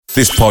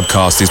This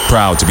podcast is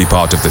proud to be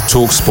part of the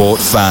TalkSport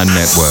Fan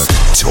Network.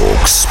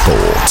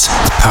 TalkSport.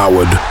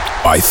 Powered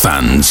by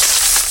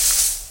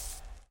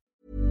fans.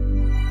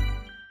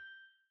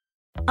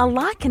 A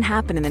lot can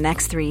happen in the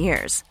next 3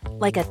 years.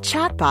 Like a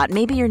chatbot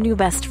may be your new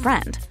best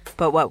friend.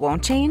 But what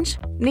won't change?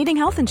 Needing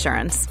health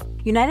insurance.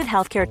 United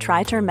Healthcare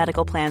Tri-Term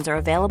Medical Plans are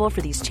available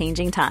for these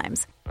changing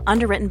times.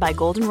 Underwritten by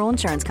Golden Rule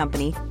Insurance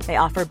Company, they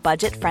offer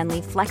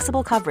budget-friendly,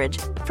 flexible coverage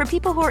for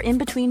people who are in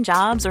between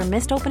jobs or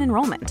missed open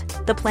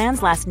enrollment. The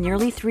plans last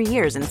nearly 3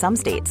 years in some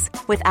states,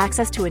 with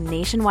access to a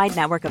nationwide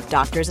network of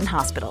doctors and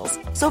hospitals.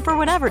 So for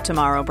whatever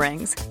tomorrow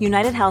brings,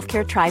 United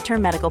Healthcare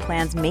Tri-Term Medical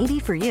Plans may be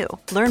for you.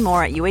 Learn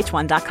more at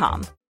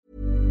uh1.com.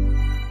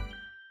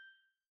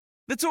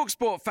 The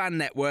TalkSport Fan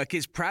Network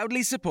is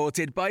proudly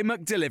supported by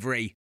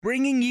McDelivery,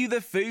 bringing you the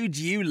food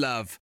you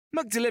love.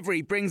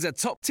 McDelivery brings a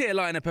top-tier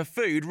lineup of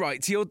food right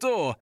to your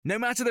door. No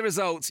matter the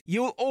result,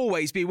 you'll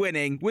always be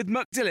winning with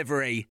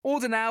McDelivery.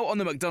 Order now on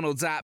the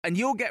McDonald's app and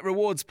you'll get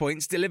rewards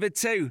points delivered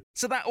too.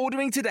 So that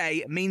ordering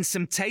today means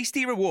some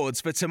tasty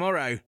rewards for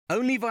tomorrow.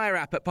 Only via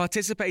app at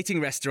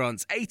participating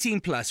restaurants.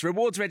 18 plus.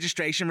 Rewards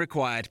registration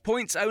required.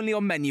 Points only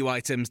on menu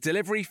items.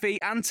 Delivery fee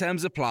and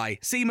terms apply.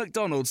 See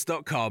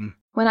mcdonalds.com.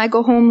 When I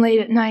go home late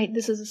at night,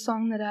 this is a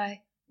song that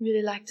I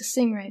really like to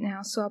sing right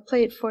now, so I'll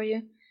play it for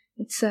you.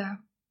 It's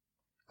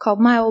called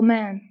My Old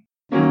Man.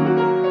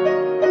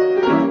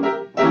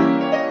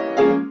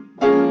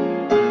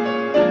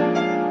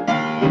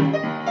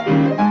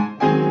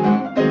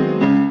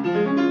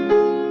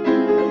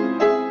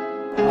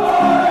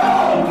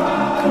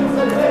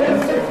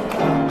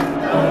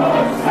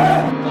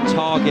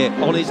 Target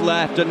on his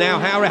left, and now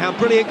Harahan,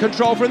 brilliant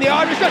control from the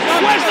Irish.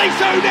 Wesley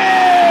 2-0!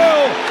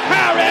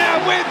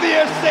 Harahan with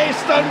the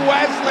assist, and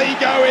Wesley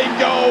going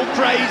goal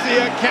crazy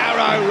at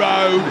Carrow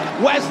Road.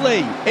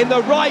 Wesley in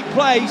the right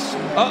place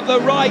at the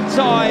right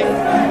time.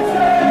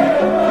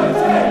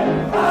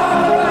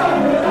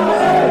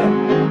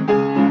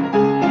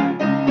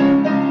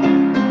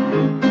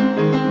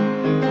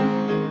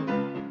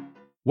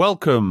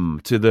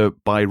 Welcome to the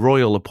By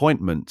Royal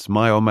Appointment,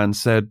 My Old Man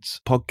Said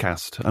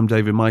podcast. I'm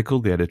David Michael,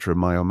 the editor of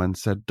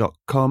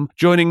myoldmansaid.com.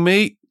 Joining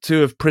me,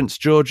 two of Prince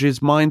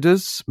George's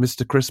minders,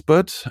 Mr. Chris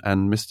Budd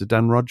and Mr.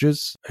 Dan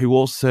Rogers, who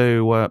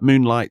also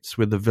moonlights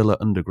with the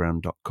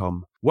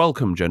villaunderground.com.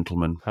 Welcome,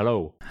 gentlemen.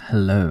 Hello.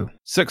 Hello.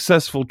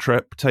 Successful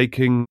trip,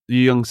 taking the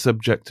young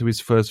subject to his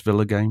first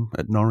Villa game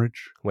at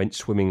Norwich. Went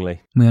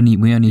swimmingly. We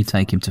only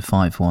take him to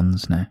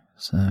 5-1s now,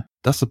 so...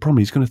 That's the problem.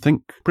 He's going to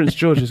think, Prince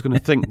George is going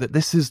to think that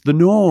this is the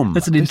norm.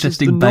 That's an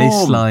interesting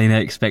baseline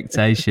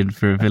expectation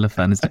for a Villa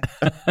fan, isn't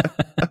it?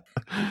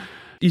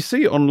 You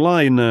see it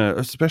online,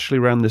 especially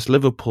around this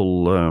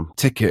Liverpool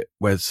ticket,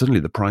 where suddenly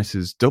the price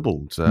is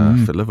doubled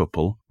for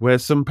Liverpool, where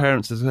some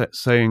parents are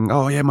saying,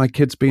 oh yeah, my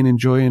kid's been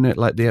enjoying it.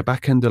 Like the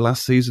back end of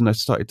last season, I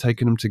started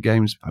taking them to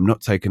games. I'm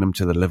not taking them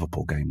to the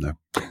Liverpool game, though.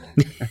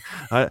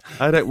 I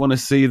don't want to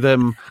see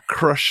them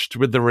crushed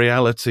with the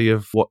reality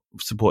of what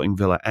supporting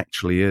Villa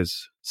actually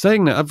is.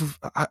 Saying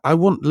that, I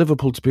want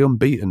Liverpool to be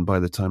unbeaten by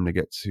the time they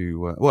get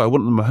to... I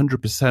want them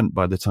 100%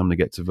 by the time they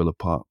get to Villa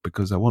Park,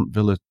 because I want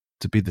Villa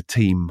to be the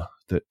team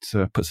that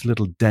puts a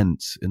little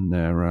dent in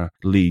their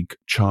league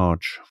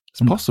charge.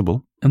 It's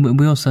possible. And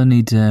we also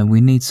need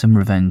some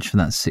revenge for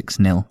that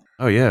 6-0.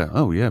 Oh,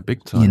 yeah,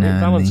 big time. You know,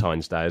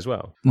 Valentine's Day as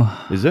well.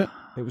 Is it?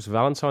 It was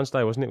Valentine's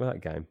Day, wasn't it, with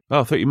that game?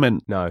 Oh, I thought you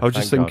meant... No, I was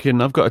just thinking,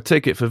 I've got a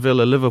ticket for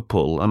Villa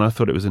Liverpool, and I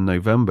thought it was in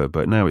November,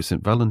 but now it's in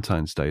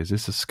Valentine's Day. Is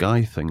this a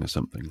Sky thing or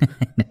something?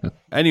 No.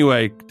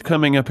 Anyway,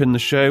 coming up in the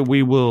show,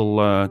 we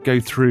will go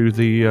through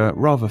the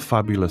rather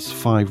fabulous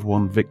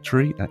 5-1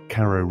 victory at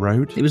Carrow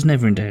Road. It was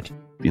never in doubt.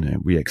 You know,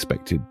 we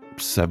expected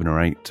 7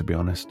 or 8, to be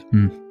honest.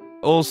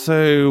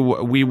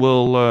 Also, we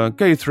will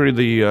go through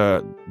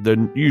the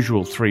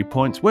usual 3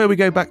 points, where we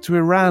go back to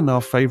Iran,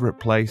 our favourite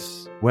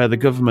place, where the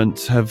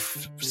government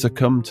have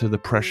succumbed to the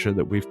pressure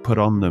that we've put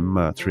on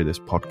them through this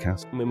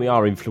podcast. I mean, we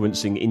are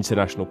influencing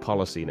international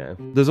policy now.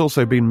 There's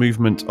also been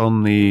movement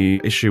on the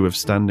issue of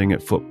standing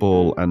at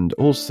football, and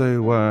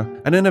also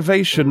an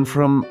innovation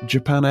from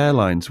Japan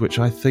Airlines, which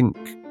I think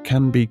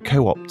can be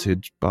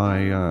co-opted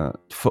by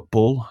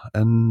football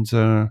and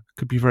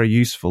could be very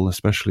useful,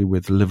 especially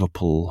with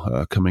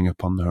Liverpool coming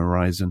up on the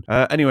horizon.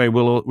 Anyway,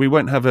 we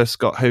won't have a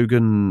Scott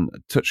Hogan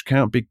touch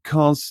count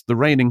because the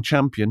reigning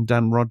champion,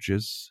 Dan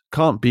Rogers,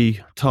 can't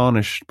be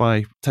tarnished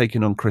by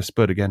taking on Chris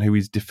Budd again, who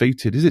he's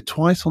defeated. Is it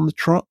twice on the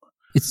trot?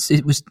 It's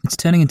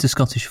turning into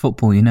Scottish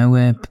football, you know,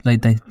 where they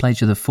play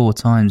each other 4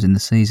 times in the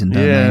season,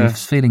 don't they?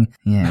 It's feeling,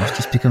 it's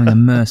just becoming a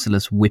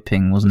merciless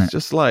whipping, wasn't it? It's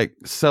just like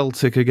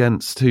Celtic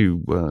against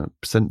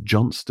St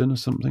Johnstone or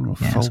something, or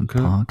Falkirk. Some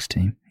Parks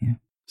team, yeah.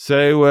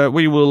 So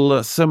we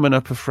will summon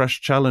up a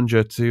fresh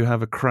challenger to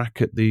have a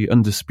crack at the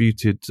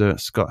undisputed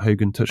Scott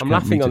Hogan Touch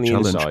Count Meter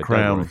Challenge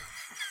crown.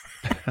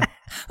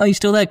 Oh, you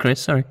still there,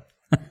 Chris? Sorry.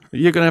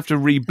 You're going to have to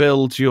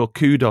rebuild your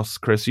kudos,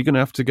 Chris. You're going to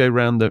have to go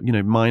around the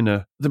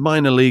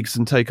minor leagues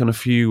and take on a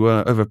few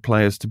other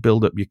players to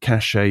build up your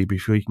cachet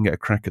before you can get a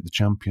crack at the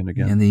champion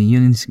again.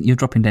 Yeah, you're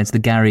dropping down to the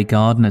Gary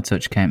Gardner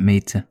touch count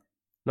meter.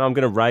 No, I'm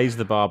going to raise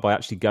the bar by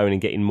actually going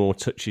and getting more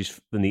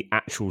touches than the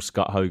actual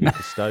Scott Hogan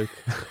for Stoke.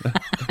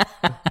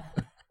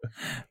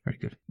 Very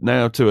good.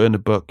 Now, to earn a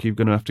buck, you're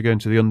going to have to go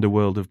into the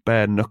underworld of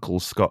bare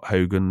knuckles Scott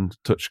Hogan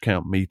touch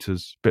count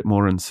meters. Bit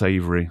more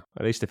unsavoury.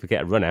 At least if we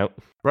get a run out.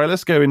 Right,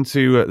 let's go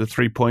into the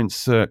 3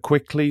 points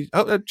quickly.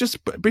 Just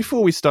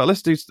before we start,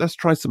 let's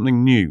try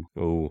something new.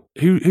 Ooh.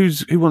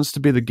 Who wants to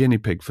be the guinea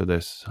pig for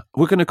this?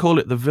 We're going to call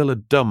it the Villa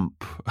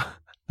Dump.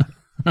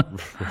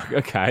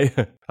 Okay.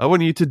 I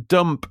want you to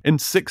dump in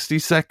 60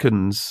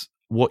 seconds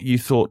what you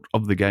thought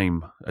of the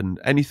game and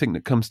anything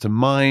that comes to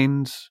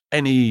mind,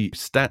 any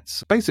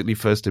stats, basically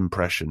first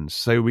impressions.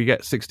 So we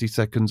get 60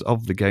 seconds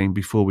of the game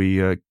before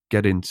we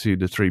get into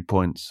the 3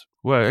 points.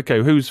 Well,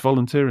 okay, who's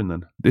volunteering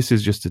then? This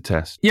is just a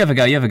test. You have a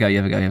go.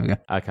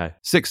 Okay.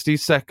 60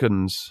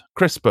 seconds.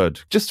 Chris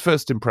Budd, just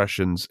first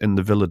impressions in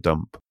the Villa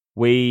Dump.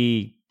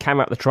 We came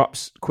out the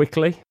traps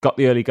quickly, got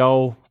the early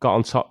goal, got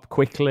on top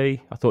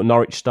quickly. I thought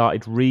Norwich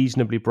started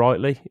reasonably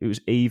brightly. It was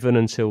even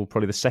until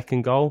probably the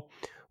second goal.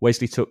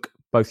 Wesley took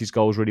both his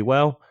goals really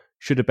well.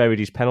 Should have buried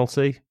his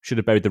penalty. Should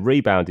have buried the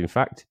rebound, in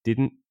fact.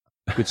 Didn't.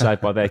 Good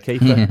save by their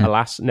keeper. Yeah.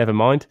 Alas, never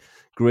mind.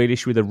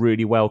 Grealish with a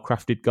really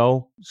well-crafted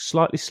goal.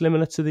 Slightly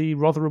similar to the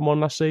Rotherham one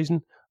last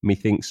season.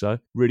 Methinks so.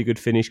 Really good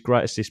finish.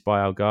 Great assist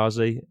by El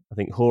Ghazi. I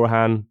think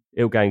Horahan,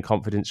 he'll gain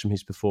confidence from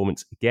his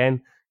performance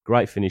again.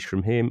 Great finish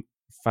from him.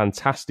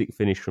 Fantastic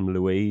finish from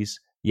Louise,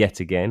 yet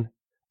again.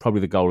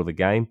 Probably the goal of the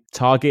game.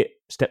 Targett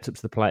stepped up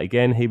to the plate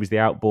again. He was the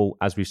outball,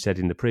 as we've said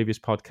in the previous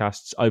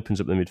podcasts. Opens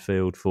up the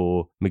midfield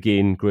for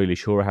McGinn,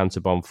 Grealish, Horahan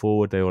to bomb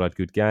forward. They all had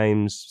good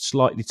games.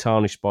 Slightly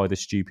tarnished by the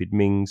stupid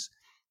Mings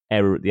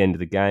error at the end of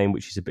the game,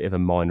 which is a bit of a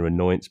minor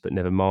annoyance, but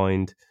never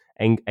mind.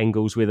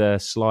 Engels with a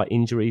slight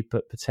injury,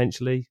 but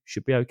potentially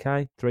should be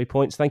okay. 3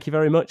 points. Thank you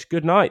very much.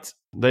 Good night.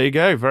 There you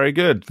go. Very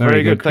good.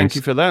 Very good, Thank Chris.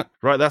 you for that.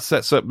 Right, that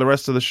sets up the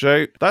rest of the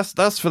show.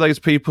 That's for those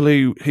people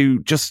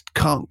who just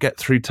can't get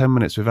through 10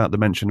 minutes without the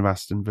mention of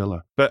Aston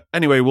Villa. But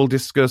anyway, we'll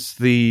discuss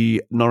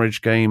the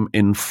Norwich game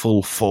in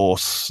full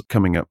force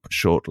coming up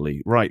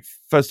shortly. Right,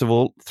 first of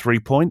all, 3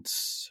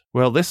 points.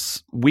 Well,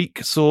 this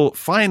week saw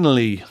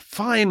finally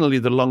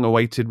the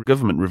long-awaited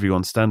government review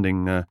on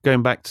standing.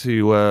 Going back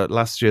to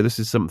last year, this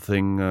is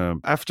something,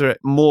 after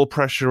more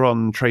pressure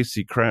on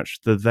Tracy Crouch,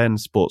 the then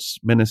sports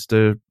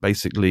minister,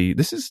 basically,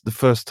 this is the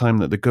first time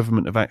that the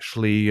government have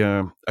actually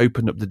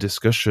opened up the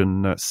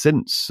discussion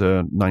since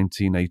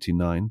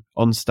 1989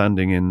 on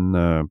standing in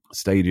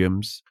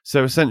stadiums.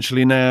 So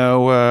essentially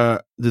now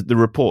the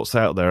report's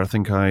out there. I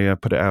think I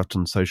put it out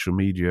on social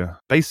media.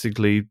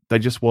 Basically, they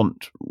just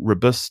want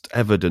robust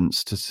evidence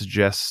to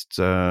suggest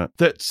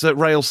that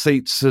rail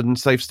seats and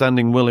safe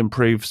standing will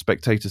improve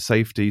spectator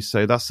safety.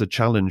 So that's the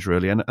challenge,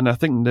 really. And I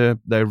think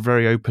they're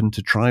very open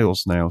to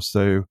trials now.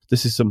 So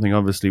this is something,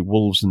 obviously,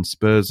 Wolves and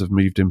Spurs have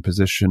moved in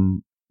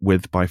position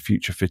with by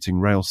future fitting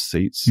rail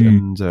seats.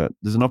 And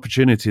there's an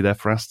opportunity there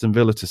for Aston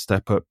Villa to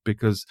step up,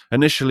 because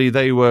initially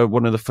they were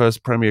one of the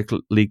first Premier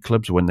League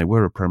clubs, when they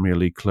were a Premier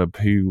League club,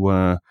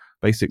 who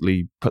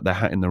basically put their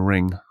hat in the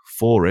ring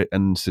for it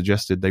and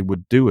suggested they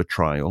would do a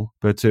trial.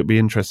 But it'd be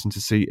interesting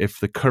to see if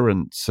the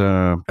current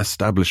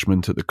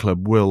establishment at the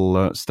club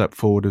will step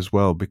forward as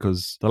well,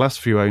 because the last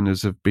few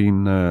owners have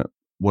been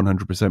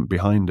 100%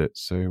 behind it.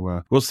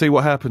 So we'll see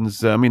what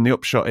happens. I mean, the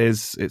upshot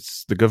is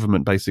it's the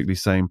government basically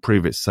saying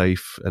prove it's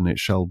safe and it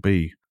shall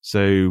be.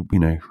 So,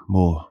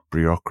 more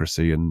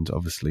bureaucracy, and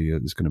obviously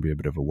there's going to be a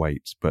bit of a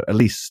wait, but at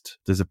least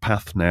there's a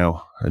path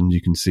now and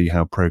you can see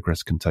how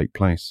progress can take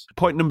place.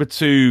 Point number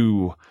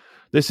 2.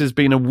 This has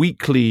been a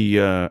weekly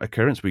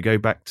occurrence. We go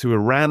back to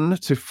Iran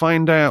to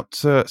find out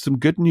some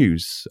good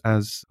news,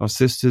 as our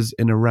sisters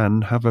in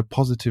Iran have a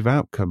positive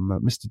outcome.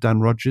 Mr. Dan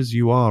Rogers,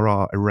 you are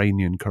our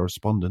Iranian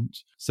correspondent.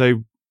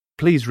 So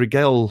please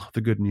regale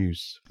the good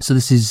news. So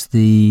this is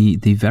the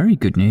very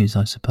good news,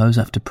 I suppose,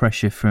 after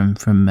pressure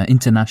from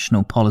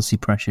international policy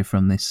pressure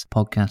from this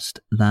podcast,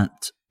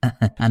 that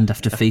and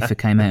after FIFA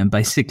came out and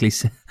basically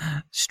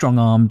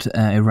strong-armed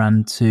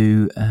Iran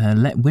to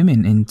let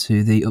women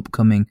into the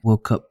upcoming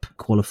World Cup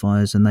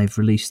qualifiers, and they've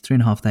released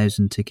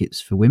 3,500 tickets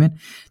for women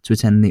to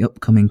attend the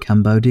upcoming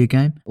Cambodia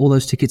game. All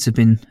those tickets have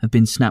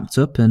been snapped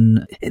up,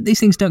 and these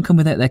things don't come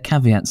without their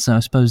caveats. So I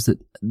suppose that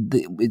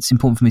it's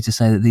important for me to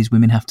say that these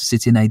women have to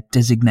sit in a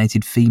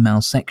designated female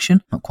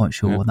section. Not quite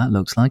sure what that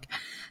looks like,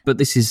 but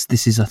this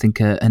is I think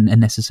a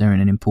necessary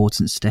and an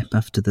important step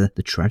after the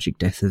tragic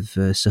death of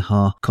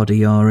Sahar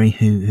Kodiyari,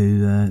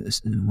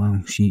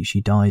 who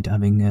she died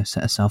having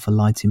set herself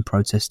alight in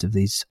protest of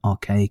these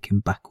archaic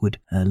and backward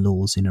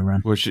laws in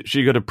Iran. Well,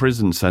 she got a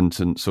prison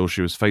sentence, or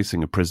she was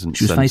facing a prison sentence.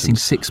 She was facing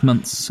 6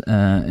 months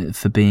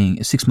for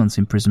being 6 months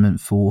imprisonment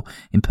for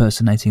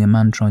impersonating a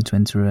man trying to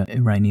enter an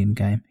Iranian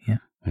game.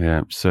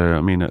 Yeah, so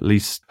I mean, at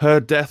least her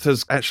death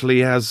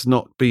has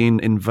not been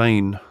in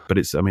vain, but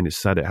it's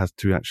sad it has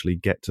to actually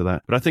get to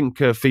that. But I think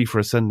FIFA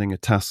are sending a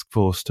task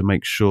force to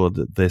make sure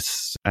that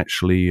this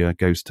actually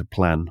goes to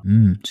plan.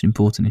 It's an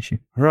important issue.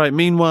 Right,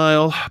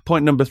 meanwhile,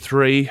 point number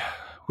 3.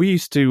 We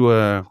used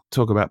to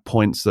talk about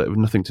points that have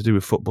nothing to do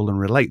with football and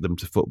relate them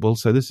to football.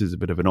 So this is a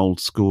bit of an old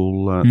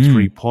school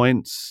 3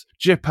 points.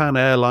 Japan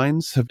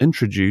Airlines have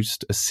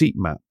introduced a seat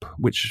map,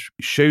 which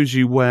shows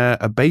you where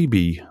a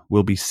baby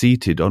will be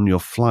seated on your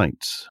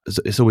flight.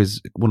 It's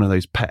always one of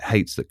those pet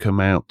hates that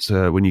come out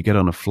when you get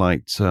on a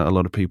flight. A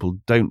lot of people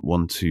don't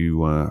want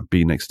to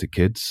be next to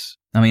kids.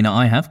 I mean,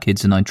 I have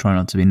kids and I try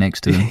not to be next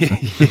to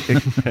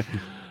them.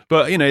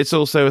 But, it's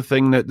also a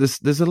thing that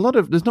there's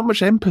not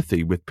much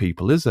empathy with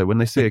people, is there? When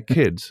they see a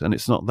kid and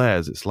it's not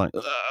theirs, it's like,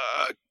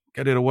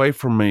 get it away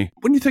from me.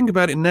 When you think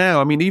about it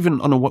now, I mean, even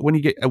when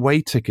you get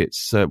away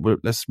tickets,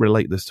 let's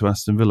relate this to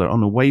Aston Villa.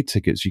 On away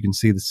tickets, you can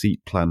see the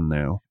seat plan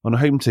now. On a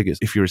home tickets,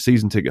 if you're a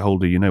season ticket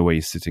holder, you know where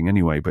you're sitting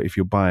anyway. But if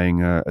you're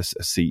buying a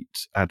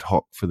seat ad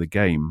hoc for the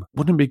game,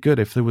 wouldn't it be good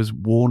if there was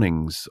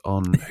warnings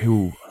on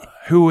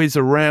who is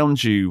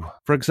around you?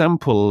 For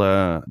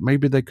example,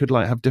 maybe they could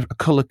have a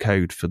colour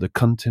code for the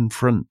cunt in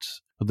front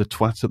or the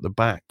twat at the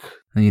back.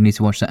 You need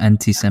to watch the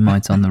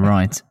anti-Semite on the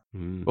right.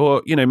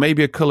 Or,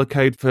 maybe a colour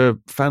code for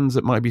fans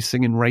that might be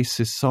singing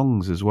racist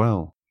songs as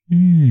well.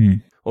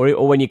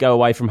 Or when you go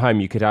away from home,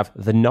 you could have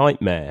the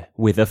nightmare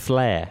with a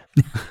flare.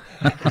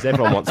 Because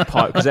everyone wants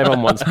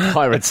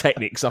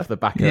pyrotechnics off the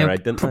back of their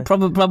head, don't they?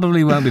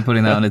 Probably won't be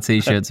putting that on a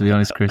T-shirt, to be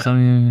honest, Chris.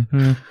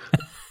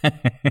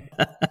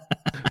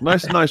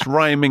 Nice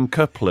rhyming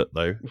couplet,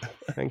 though.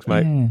 Thanks,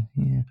 mate.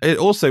 Yeah. It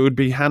also would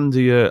be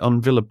handy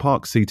on Villa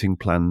Park seating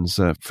plans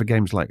for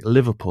games like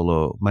Liverpool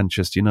or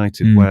Manchester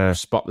United, where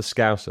spot the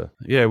Scouser.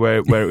 Yeah, where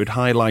it would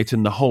highlight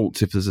in the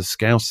halt if there's a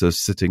Scouser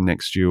sitting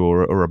next to you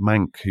or a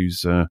Manc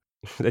who's.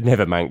 They're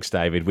never Mancs,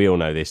 David. We all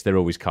know this. They're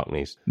always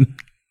Cockneys.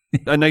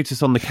 I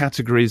noticed on the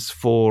categories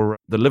for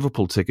the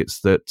Liverpool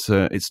tickets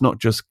that it's not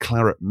just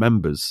Claret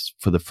members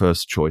for the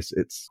first choice.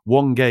 It's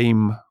one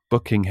game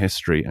booking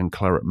history and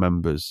Claret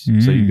members.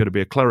 So you've got to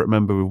be a Claret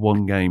member with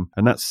one game.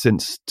 And that's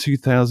since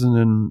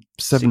 2017.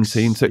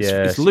 So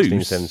it's loose.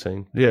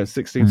 16-17. Yeah,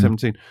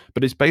 16-17.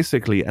 But it's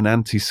basically an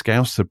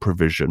anti-Scouser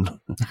provision.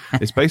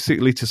 It's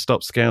basically to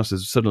stop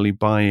Scousers suddenly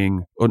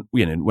buying,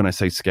 when I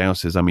say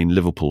Scousers, I mean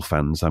Liverpool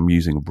fans. I'm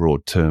using a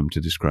broad term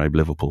to describe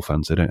Liverpool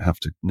fans. They don't have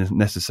to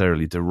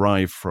necessarily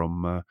derive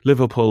from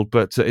Liverpool,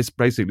 but it's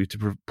basically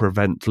to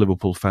prevent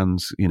Liverpool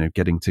fans,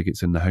 getting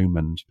tickets in the home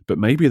end. But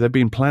maybe they've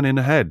been planning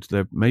ahead.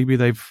 Maybe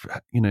they've,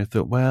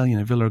 thought,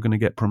 Villa are going to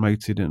get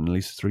promoted in at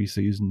least 3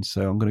 seasons,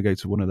 so I'm going to go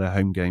to one of their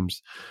home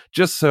games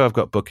just so I've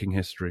got booking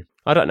history.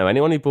 I don't know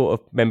anyone who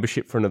bought a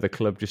membership for another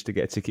club just to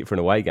get a ticket for an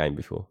away game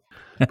before.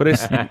 But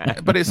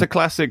it's a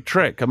classic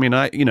trick. I mean,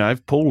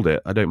 I've pulled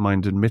it. I don't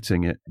mind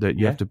admitting it, that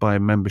you have to buy a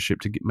membership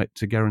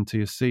to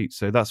guarantee a seat.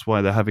 So that's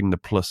why they're having the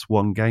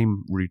 +1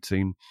 game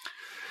routine.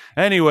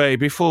 Anyway,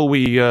 before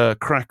we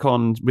crack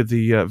on with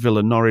the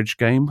Villa Norwich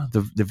game,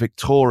 the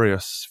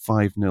victorious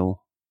 5-0.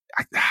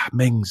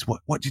 Mings,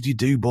 what did you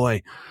do,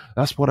 boy?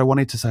 That's what I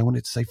wanted to say. I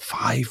wanted to say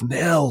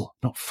 5-0,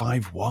 not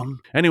 5-1.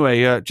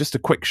 Anyway, just a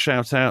quick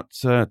shout out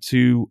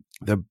to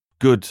the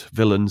good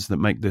villains that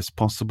make this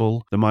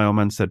possible. The My Old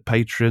Man Said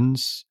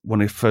patrons.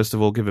 Want to first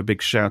of all give a big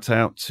shout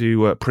out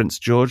to Prince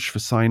George for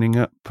signing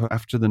up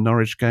after the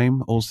Norwich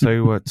game.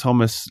 Also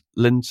Thomas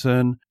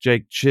Linton,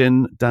 Jake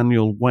Chin,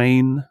 Daniel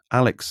Wayne,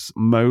 Alex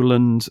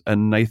Moland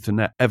and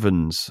Nathan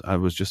Evans. I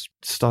was just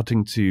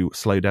starting to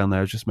slow down there.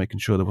 I was just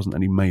making sure there wasn't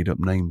any made up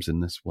names in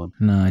this one.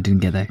 No, I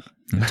didn't get that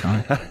in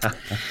time.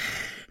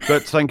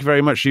 But thank you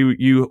very much.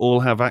 You all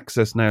have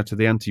access now to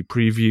the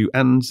anti-preview.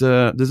 And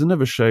there's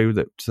another show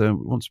that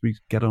once we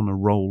get on a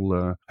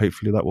roll,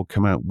 hopefully that will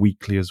come out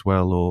weekly as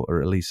well,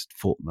 or at least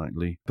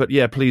fortnightly. But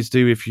yeah, please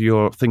do if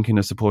you're thinking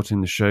of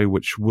supporting the show,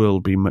 which will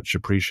be much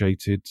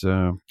appreciated.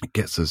 It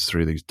gets us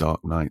through these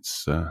dark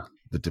nights,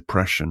 the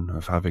depression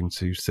of having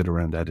to sit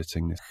around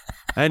editing this.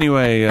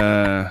 Anyway,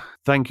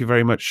 thank you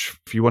very much.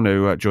 If you want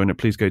to join it,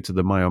 please go to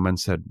the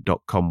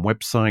myoldmansaid.com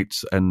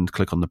website and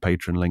click on the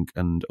Patreon link,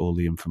 and all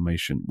the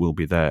information will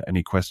be there.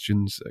 Any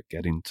questions,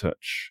 get in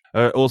touch.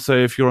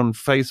 Also, if you're on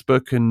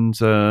Facebook and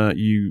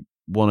you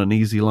want an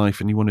easy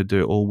life and you want to do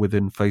it all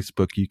within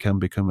Facebook, you can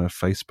become a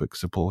Facebook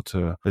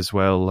supporter as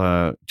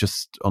well.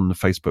 Just on the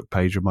Facebook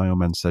page of My Old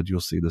Man Said,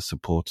 you'll see the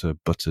supporter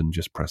button.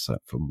 Just press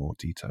that for more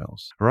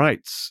details.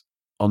 Right.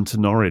 On to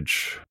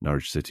Norwich.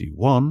 Norwich City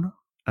 1,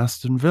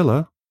 Aston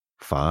Villa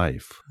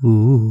 5.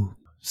 Ooh.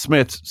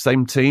 Smith,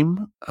 same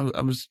team.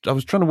 I was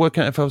trying to work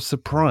out if I was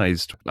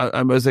surprised.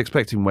 I was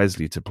expecting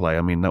Wesley to play.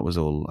 I mean, that was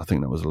all. I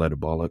think that was a load of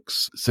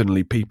bollocks.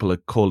 Suddenly, people are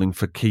calling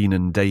for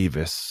Keenan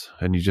Davis,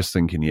 and you're just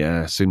thinking,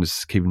 yeah, as soon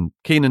as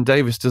Keenan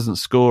Davis doesn't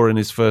score in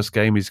his first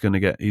game, he's going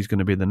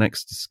to be the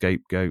next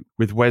scapegoat.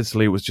 With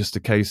Wesley, it was just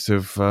a case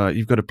of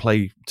you've got to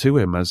play to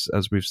him, as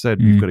we've said.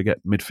 You've got to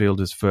get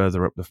midfielders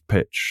further up the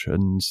pitch,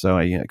 and so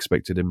I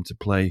expected him to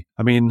play.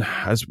 I mean,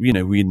 as you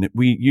know, we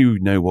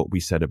know what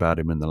we said about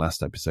him in the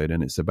last episode,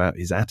 and it's about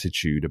his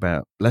attitude,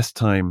 about less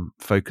time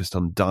focused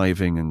on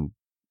diving and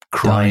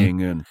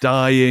crying and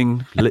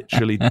dying,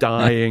 literally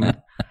dying,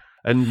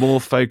 and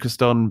more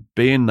focused on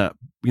being that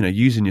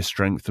using your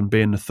strength and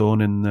being a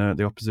thorn in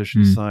the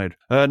opposition side.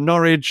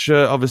 Norwich,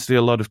 obviously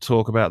a lot of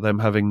talk about them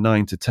having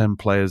 9 to 10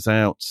 players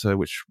out,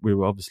 which we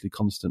were obviously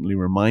constantly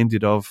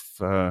reminded of.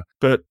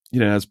 But,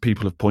 as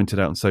people have pointed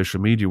out on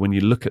social media, when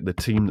you look at the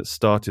team that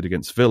started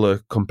against Villa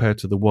compared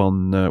to the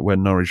one where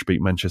Norwich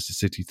beat Manchester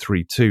City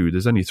 3-2,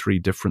 there's only 3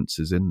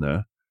 differences in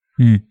there.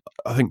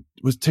 I think,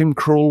 was Tim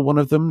Krul one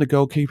of them, the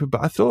goalkeeper?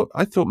 But I thought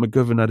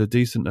McGovern had a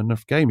decent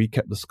enough game. He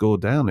kept the score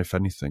down, if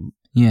anything.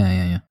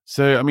 Yeah.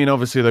 So,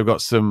 obviously they've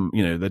got some,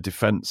 their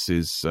defence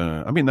is...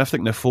 I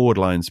think their forward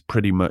line's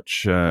pretty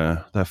much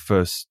their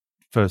first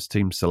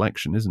team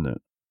selection, isn't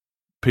it?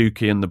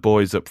 Pookie and the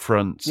boys up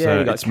front. Yeah,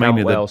 you got it's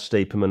Cantwell,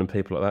 Stiepermann and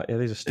people like that. Yeah,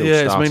 these are still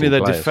it's mainly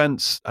their players.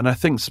 Defence. And I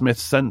think Smith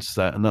sensed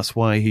that, and that's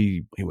why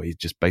he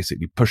just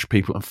basically pushed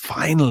people. And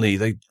finally,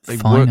 they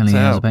worked out.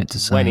 I was about to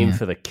say, went in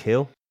for the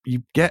kill.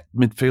 You get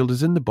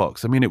midfielders in the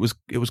box.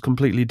 It was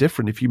completely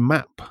different. If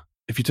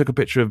you took a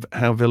picture of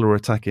how Villa were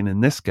attacking in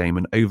this game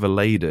and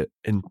overlaid it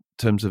in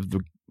terms of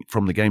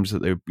from the games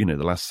that they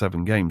the last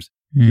 7 games,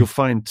 you'll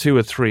find 2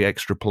 or 3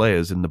 extra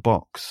players in the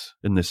box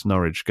in this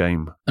Norwich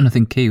game. And I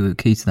think key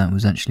to that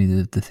was actually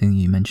the thing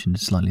you mentioned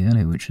slightly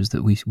earlier, which was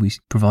that we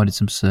provided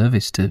some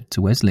service to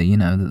Wesley.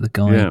 That the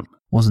guy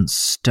wasn't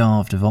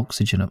starved of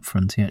oxygen up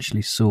front. He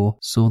actually saw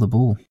the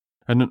ball.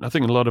 And I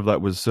think a lot of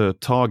that was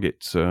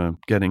Target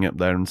getting up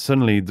there, and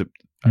suddenly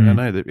I don't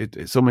know,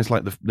 it's almost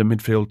like the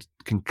midfield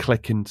can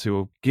click into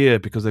a gear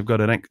because they've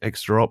got an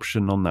extra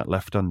option on that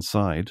left-hand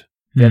side.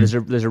 Yeah,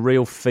 there's a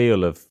real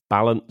feel of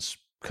balance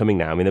coming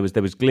now.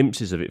 There was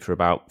glimpses of it for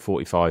about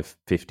 45,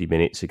 50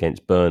 minutes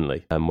against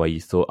Burnley, where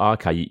you thought,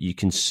 okay, you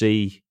can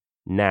see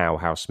now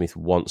how Smith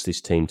wants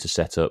this team to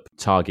set up.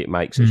 Target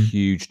makes a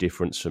huge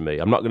difference for me.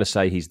 I'm not going to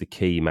say he's the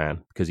key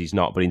man, because he's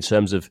not, but in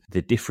terms of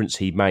the difference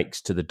he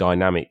makes to the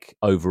dynamic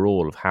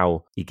overall of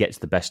how he gets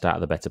the best out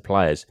of the better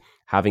players,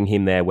 having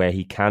him there where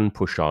he can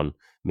push on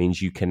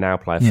means you can now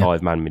play a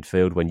 5-man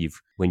midfield when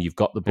you've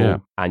got the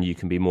ball, and you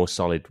can be more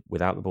solid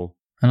without the ball.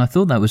 And I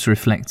thought that was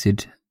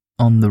reflected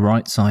on the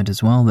right side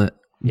as well, that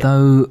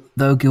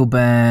though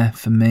Gilbert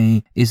for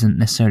me isn't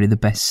necessarily the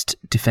best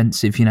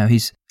defensive,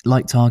 he's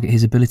like Target,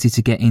 his ability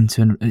to get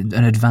into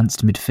an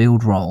advanced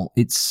midfield role,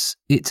 it's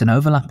an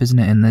overlap, isn't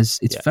it? And it's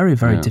very,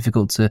 very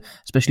difficult to,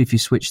 especially if you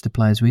switch the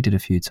players, we did a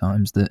few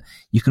times, that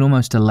you can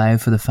almost allow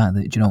for the fact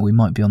that, we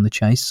might be on the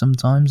chase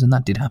sometimes, and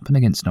that did happen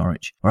against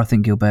Norwich, where I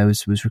think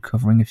Gilbert was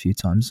recovering a few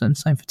times, and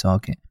same for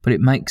Target. But it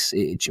makes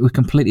it a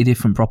completely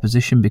different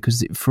proposition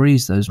because it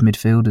frees those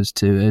midfielders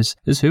to, as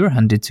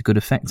Hourihane did to good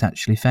effect,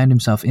 actually, found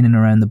himself in and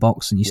around the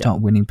box, and you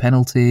start winning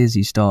penalties,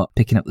 you start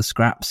picking up the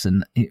scraps,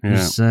 and it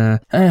was...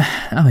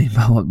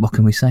 what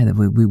can we say? That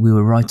we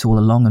were right all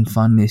along, and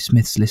finally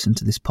Smith's listened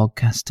to this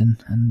podcast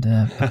and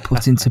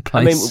put into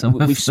place.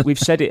 We've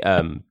said it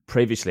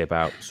previously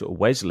about sort of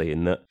Wesley,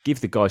 and that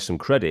give the guy some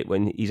credit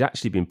when he's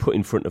actually been put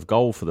in front of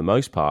goal for the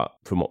most part.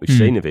 From what we've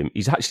seen of him,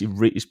 he's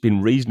actually it's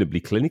been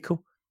reasonably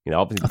clinical.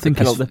 I think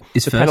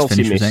his first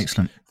finish was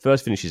excellent.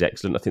 First finish is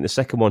excellent. I think the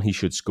second one he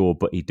should score,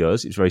 but he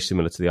does. It's very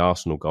similar to the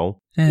Arsenal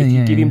goal. If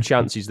you give him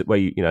chances that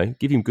way,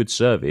 give him good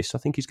service, I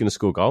think he's going to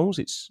score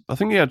goals. I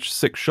think he had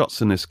 6 shots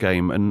in this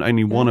game, and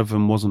only one of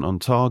them wasn't on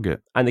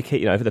target. And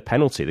for the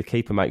penalty, the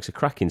keeper makes a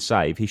cracking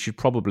save. He should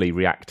probably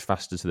react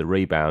faster to the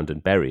rebound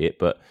and bury it,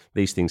 but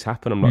these things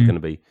happen. I'm not going to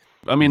be...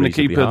 the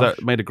keeper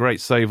that made a great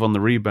save on the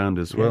rebound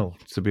as well,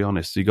 to be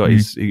honest. He got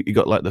he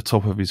got like the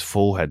top of his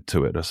forehead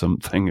to it or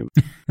something.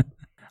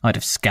 I'd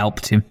have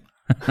scalped him.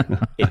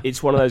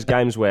 It's one of those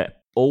games where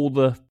all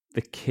the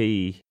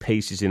key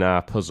pieces in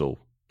our puzzle,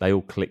 they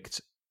all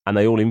clicked and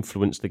they all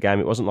influenced the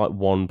game. It wasn't like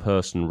one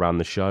person ran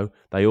the show.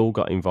 They all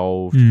got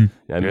involved.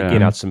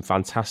 McGinn had some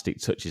fantastic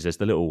touches. There's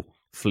the little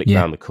flick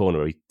down the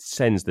corner. He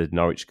sends the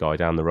Norwich guy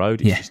down the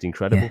road. It's just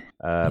incredible.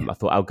 I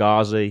thought El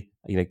Ghazi,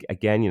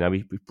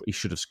 he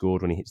should have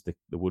scored when he hits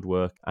the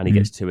woodwork, and he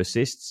gets 2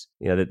 assists.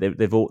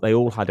 They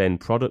all had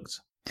end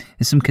product.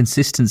 There's some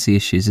consistency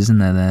issues, isn't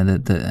there?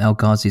 That El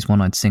Ghazi's one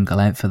I'd single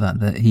out for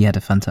that he had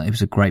it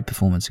was a great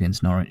performance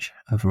against Norwich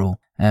overall.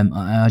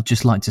 I'd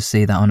just like to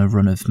see that on a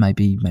run of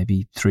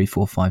maybe 3,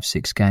 4, 5,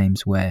 6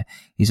 games where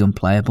he's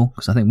unplayable,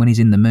 because I think when he's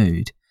in the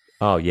mood,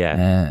 Oh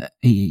yeah.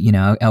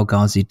 El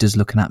Ghazi does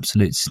look an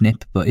absolute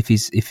snip, but if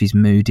he's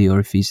moody or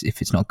if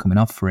it's not coming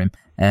off for him,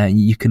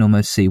 you can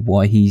almost see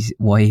why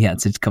he had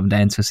to come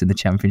down to us in the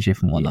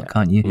Championship and whatnot,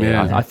 can't you?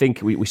 Yeah, I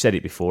think we said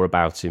it before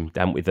about him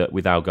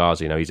with El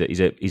Ghazi.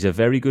 He's a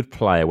very good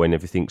player when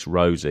everything's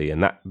rosy,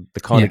 and that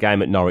the kind of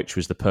game at Norwich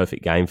was the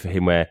perfect game for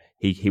him, where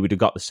he would have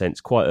got the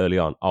sense quite early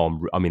on. Oh,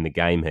 I'm in the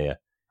game here.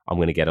 I'm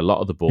going to get a lot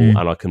of the ball,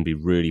 and I can be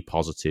really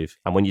positive.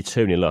 And when you're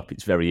 2-0 up,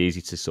 it's very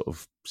easy to sort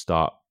of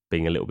start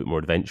being a little bit more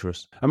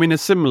adventurous. I mean, a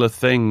similar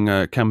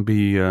thing can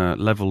be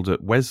levelled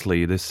at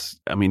Wesley.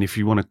 If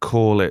you want to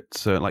call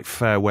it like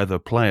fair weather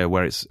player,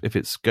 where if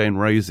it's going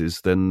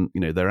roses, then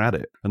they're at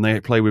it and they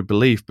play with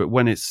belief. But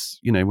when it's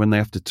when they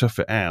have to tough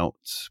it out,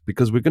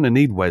 because we're going to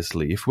need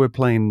Wesley if we're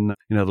playing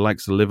the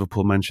likes of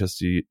Liverpool,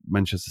 Manchester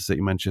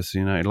City, Manchester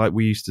United, like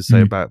we used to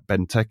say about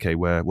Benteke,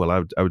 where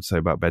I would say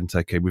about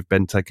Benteke, with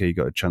Benteke you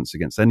got a chance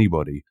against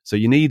anybody. So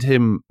you need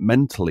him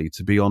mentally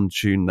to be on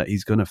tune that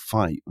he's going to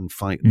fight and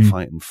fight and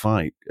fight and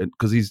fight,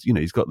 because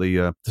he's got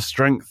the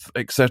strength,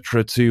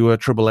 etc., to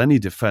trouble any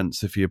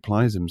defence if he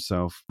applies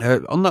himself.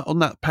 On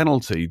that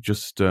penalty,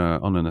 just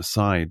on an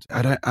aside,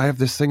 I have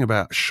this thing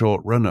about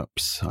short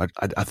run-ups.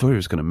 I thought he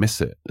was going to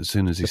miss it as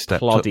soon as he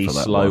stepped up for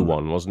that slow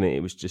one, wasn't it?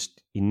 It was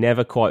just, he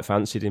never quite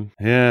fancied him.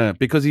 Yeah,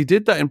 because he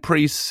did that in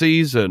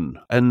pre-season,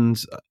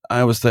 and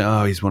I was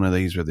thinking, he's one of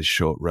these with his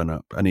short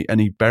run-up, and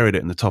he buried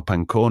it in the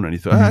top-hand corner, and he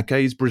thought,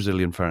 okay, he's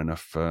Brazilian, fair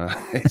enough.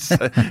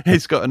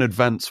 He's got an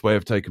advanced way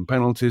of taking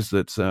penalties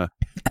that's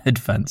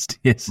advanced,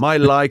 yes. my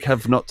like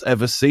have not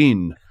ever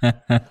seen.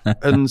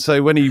 And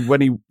so when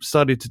he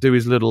started to do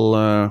his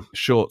little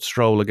short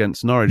stroll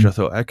against Norwich, I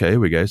thought, okay, here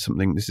we go,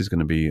 this is going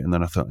to be. And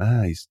then I thought,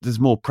 there's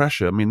more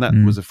pressure. I mean, that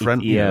was a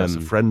friendly, that's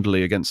a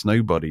friendly against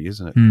nobody,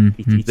 isn't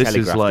it? This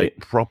is like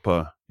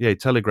proper. Yeah, he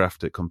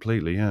telegraphed it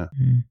completely. Yeah,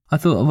 I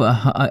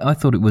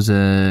thought it was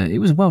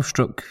a well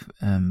struck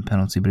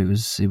penalty, but it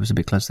was a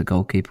bit close to the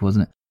goalkeeper,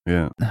 wasn't it?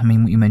 Yeah. I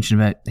mean, what you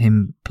mentioned about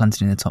him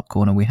planting in the top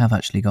corner, we have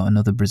actually got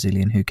another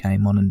Brazilian who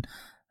came on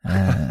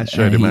and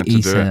showed him how to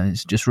do it.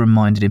 It's just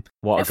reminded him.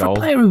 What a goal! For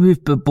a player who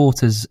we've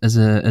bought as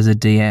a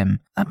DM,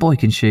 that boy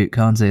can shoot,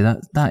 can't he?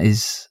 That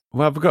is.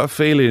 Well, I've got a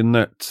feeling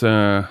that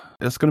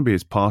that's going to be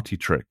his party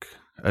trick.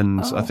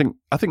 And I think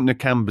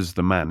Nakamba's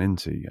the man,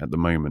 isn't he, at the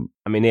moment?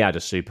 I mean, he had a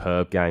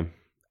superb game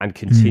and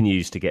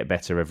continues to get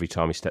better every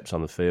time he steps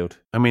on the field.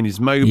 I mean,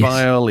 he's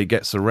mobile, He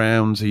gets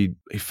around, he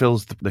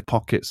fills the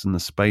pockets and the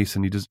space,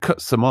 and he just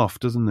cuts them off,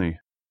 doesn't he?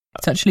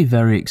 It's actually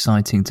very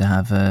exciting to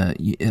have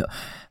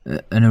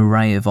an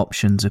array of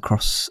options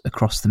across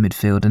the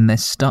midfield, and they're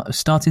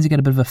starting to get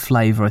a bit of a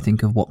flavour, I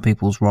think, of what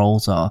people's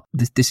roles are.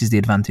 This is the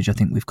advantage I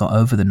think we've got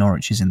over the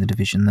Norwiches in the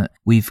division, that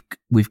we've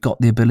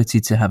got the ability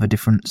to have a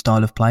different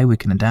style of play. We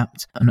can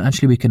adapt, and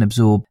actually we can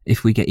absorb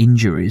if we get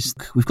injuries.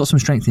 We've got some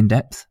strength in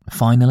depth,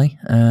 finally,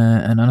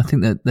 and I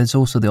think that there's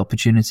also the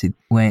opportunity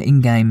where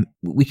in-game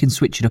we can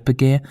switch it up a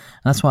gear,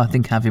 and that's why I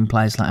think having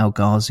players like El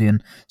Ghazi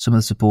and some of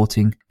the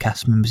supporting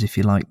cast members, if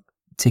you like,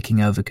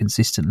 ticking over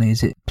consistently,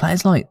 is it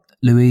players like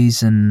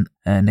Luiz and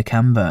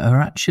Nakamba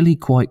are actually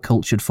quite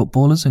cultured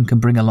footballers and can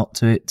bring a lot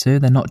to it too.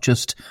 They're not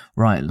just,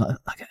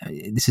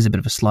 this is a bit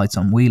of a slight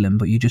on Whelan,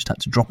 but you just had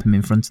to drop him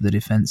in front of the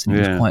defence and he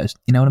was quite,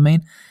 you know what I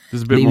mean?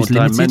 There's a bit more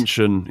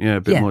dimension,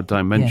 more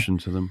dimension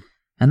to them.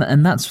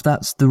 And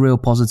that's the real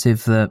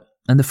positive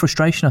and the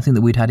frustration I think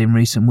that we'd had in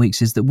recent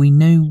weeks is that we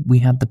knew we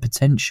had the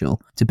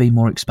potential to be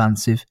more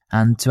expansive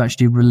and to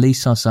actually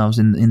release ourselves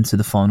into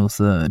the final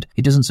third.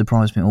 It doesn't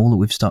surprise me at all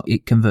that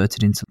it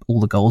converted into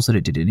all the goals that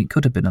it did, and it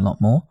could have been a lot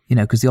more,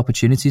 because the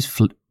opportunities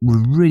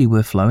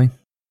were flowing.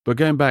 But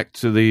going back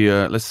to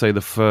the, let's say the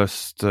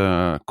first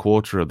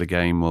quarter of the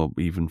game, or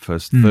even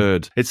first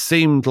third, it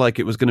seemed like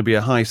it was going to be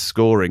a high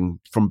scoring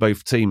from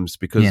both teams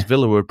because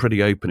Villa were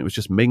pretty open. It was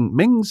just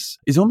Mings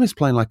is almost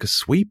playing like a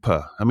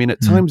sweeper. I mean,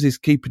 at times he's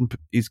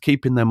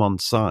keeping them on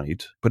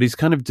side, but he's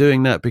kind of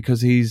doing that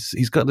because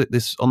he's got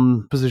this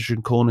on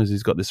position corners.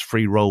 He's got this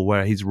free role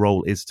where his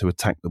role is to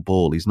attack the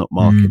ball. He's not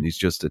marking.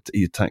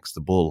 He attacks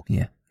the ball.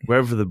 Yeah.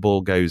 Wherever the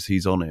ball goes,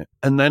 he's on it.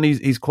 And then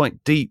he's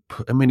quite deep.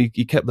 I mean,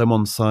 he kept them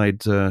on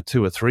side 2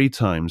 or 3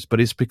 times, but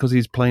it's because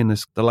he's playing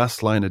the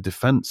last line of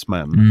defence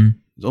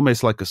man. It's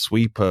almost like a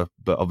sweeper,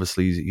 but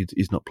obviously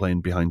he's not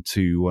playing behind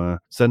 2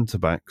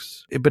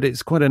 centre-backs. But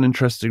it's quite an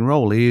interesting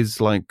role. He is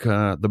like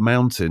the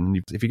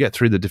mountain. If you get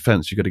through the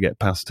defence, you've got to get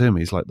past him.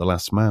 He's like the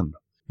last man.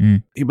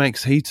 He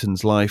makes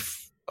Heaton's life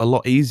a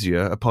lot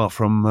easier, apart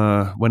from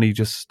when he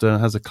just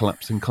has a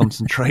collapse in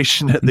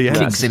concentration at the end.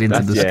 Kicks it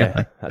into the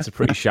sky. That's a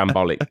pretty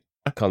shambolic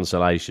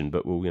consolation,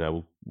 but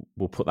we'll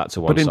put that to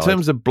one side. But in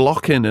terms of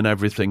blocking and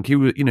everything, he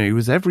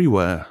was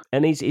everywhere.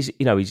 And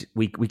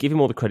we give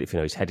him all the credit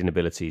for his heading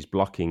ability, his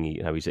blocking.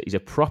 He's a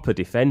proper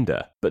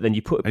defender. But then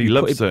But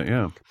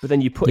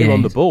then you put him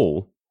on the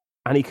ball,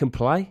 and he can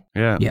play.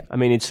 Yeah. I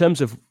mean, in terms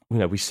of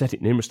we said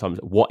it numerous times,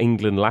 what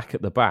England lack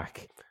at the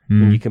back.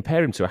 When you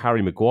compare him to a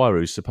Harry Maguire,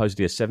 who's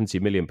supposedly a £70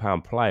 million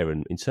player,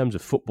 and in terms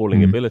of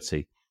footballing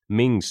ability,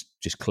 Mings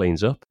just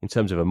cleans up in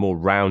terms of a more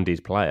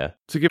rounded player.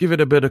 To give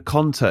it a bit of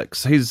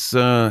context, his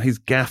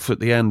gaff at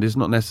the end is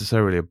not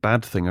necessarily a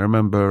bad thing. I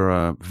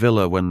remember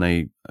Villa when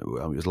it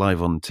was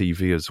live on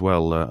TV as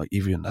well.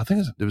 Even I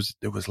think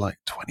there was like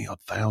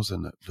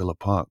 20,000 at Villa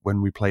Park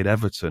when we played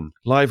Everton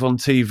live on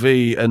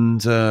TV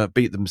and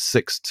beat them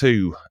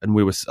 6-2, and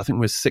I think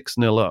we were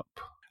 6-0 up.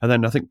 And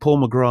then I think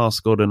Paul McGrath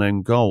scored an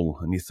own goal,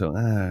 and you thought,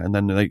 and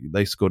then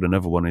they scored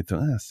another one, and you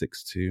thought,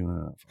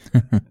 6-2.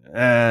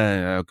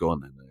 I'll go on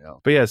then.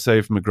 But yeah, so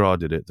if McGrath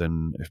did it,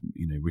 then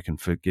we can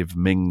forgive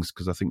Mings,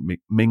 because I think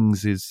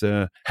Mings is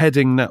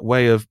heading that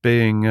way of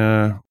being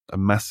a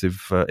massive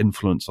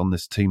influence on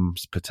this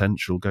team's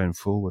potential going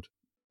forward.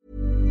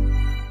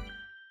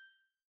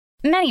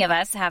 Many of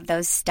us have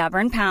those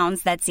stubborn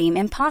pounds that seem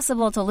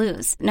impossible to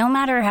lose, no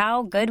matter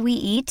how good we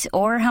eat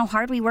or how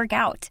hard we work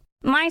out.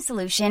 My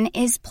solution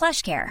is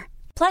PlushCare.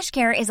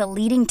 PlushCare is a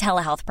leading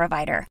telehealth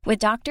provider with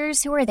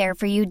doctors who are there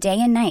for you day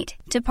and night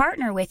to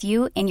partner with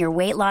you in your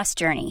weight loss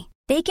journey.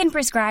 They can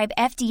prescribe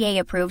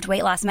FDA-approved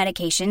weight loss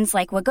medications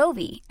like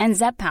Wegovy and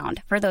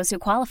Zepbound for those who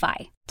qualify.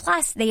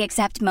 Plus, they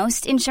accept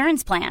most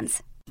insurance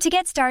plans. To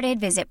get started,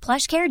 visit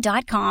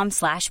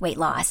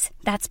plushcare.com/weightloss.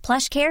 That's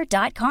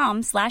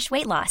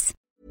plushcare.com/weightloss.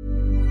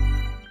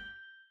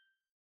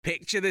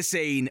 Picture the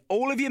scene.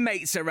 All of your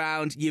mates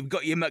around, you've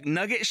got your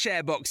McNugget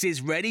share boxes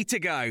ready to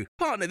go.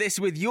 Partner this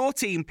with your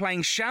team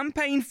playing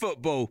champagne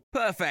football.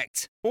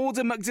 Perfect.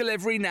 Order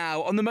McDelivery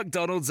now on the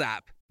McDonald's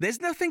app. There's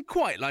nothing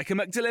quite like a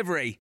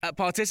McDelivery. At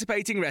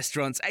participating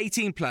restaurants,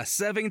 18 plus,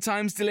 serving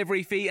times,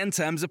 delivery fee and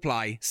terms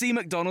apply. See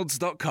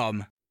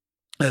mcdonalds.com.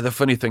 The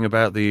funny thing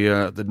about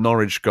the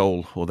Norwich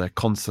goal, or their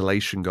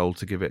consolation goal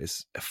to give it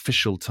its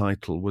official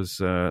title, was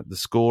the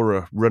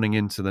scorer running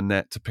into the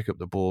net to pick up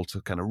the ball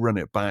to kind of run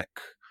it back.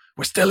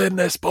 We're still in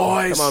this,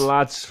 boys. Come on,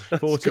 lads.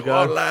 4 to go.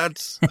 Come on,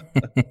 lads.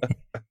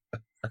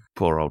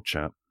 Poor old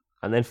chap.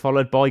 And then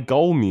followed by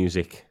goal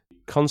music.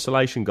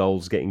 Consolation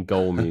goals getting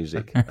goal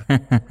music.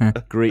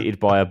 Greeted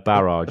by a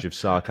barrage of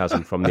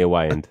sarcasm from the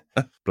away end.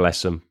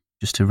 Bless them.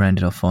 Just to round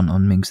it off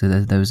on Mings,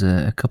 there was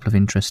a couple of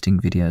interesting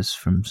videos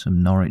from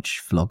some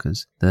Norwich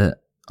vloggers that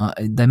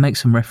they make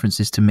some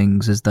references to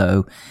Mings as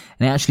though,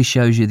 and it actually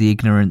shows you the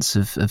ignorance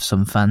of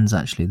some fans,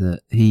 actually,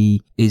 that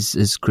he is,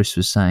 as Chris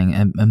was saying,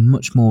 a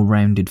much more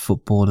rounded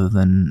footballer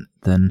than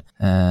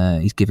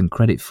he's given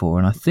credit for.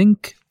 And I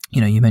think,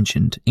 you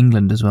mentioned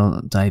England as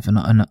well, Dave,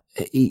 and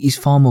he's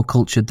far more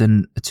cultured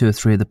than 2 or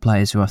 3 of the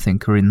players who I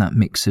think are in that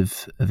mix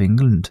of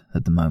England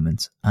at the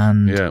moment.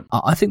 And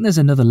I think there's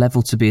another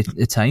level to be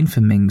attained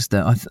for Mings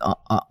that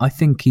I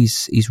think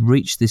he's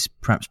reached this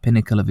perhaps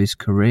pinnacle of his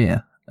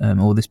career.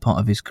 Or this part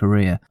of his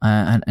career,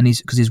 and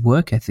because his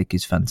work ethic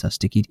is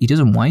fantastic. He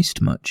doesn't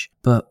waste much,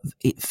 but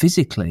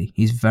physically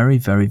he's very,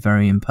 very,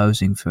 very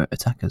imposing for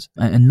attackers,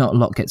 and not a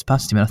lot gets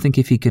past him. And I think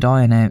if he could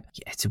iron out,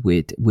 it's a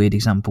weird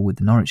example with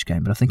the Norwich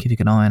game, but I think if he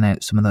could iron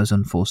out some of those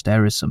unforced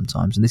errors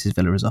sometimes, and this is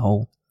Villa as a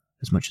whole,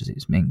 as much as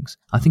it's Mings,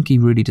 I think he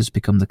really does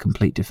become the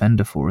complete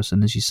defender for us.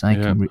 And as you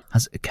say,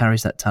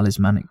 carries that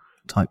talismanic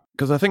type.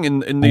 Because I think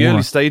in the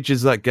early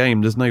stages of that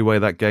game, there's no way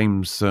that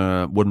game's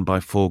won by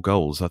 4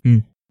 goals.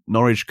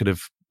 Norwich could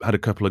have had a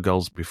couple of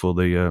goals before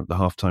the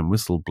half-time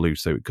whistle blew,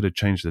 so it could have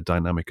changed the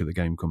dynamic of the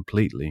game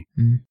completely.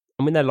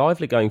 I mean, they're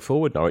lively going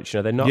forward, Norwich.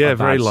 They're not a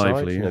very bad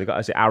lively. Side. They've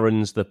got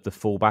Aaron's, the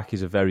fullback,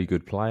 is a very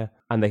good player,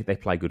 and they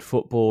play good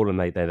football, and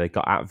they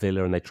got at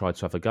Villa and they tried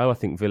to have a go. I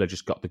think Villa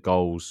just got the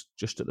goals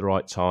just at the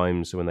right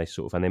time, so when they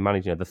and they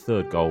managed, the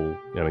third goal,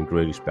 when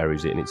Grealish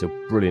buries it, and it's a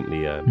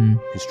brilliantly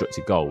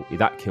constructed goal.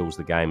 That kills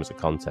the game as a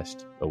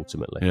contest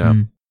ultimately. Yeah.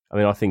 I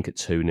mean, I think at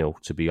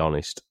 2-0, to be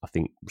honest, I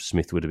think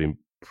Smith would have been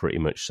pretty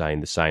much saying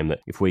the same, that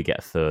if we get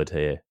a third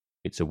here,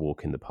 it's a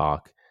walk in the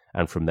park.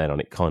 And from then on,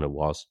 it kind of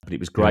was. But it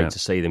was great to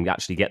see them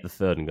actually get the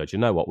third and go, do you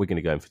know what, we're going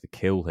to go in for the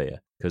kill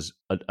here. Because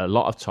a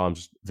lot of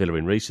times, Villa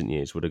in recent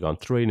years would have gone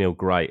 3-0,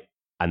 great,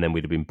 and then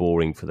we'd have been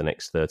boring for the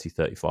next 30,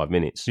 35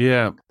 minutes.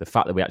 Yeah. The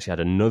fact that we actually had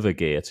another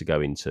gear to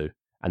go into,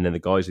 and then the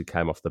guys who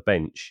came off the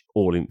bench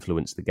all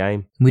influenced the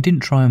game. We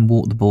didn't try and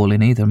walk the ball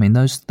in either. I mean,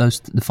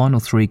 the final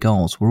 3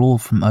 goals were all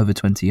from over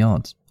 20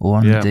 yards or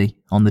on the D.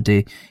 On the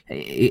D,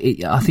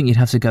 I think you'd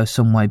have to go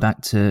some way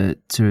back to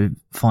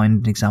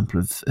find an example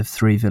of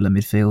 3 Villa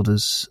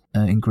midfielders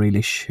in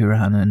Grealish,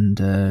 Hourihane and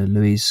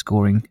Luiz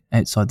scoring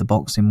outside the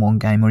box in one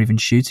game, or even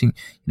shooting.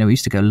 We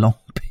used to go long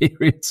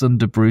periods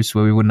under Bruce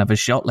where we wouldn't have a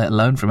shot, let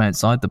alone from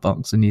outside the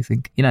box. And you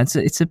think,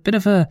 it's a bit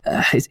of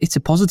it's a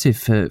positive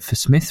for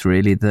Smith,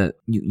 really, that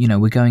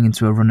we're going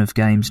into a run of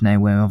games now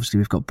where obviously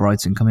we've got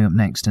Brighton coming up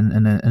next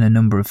and a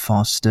number of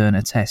far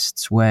sterner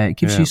tests where it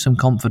gives you some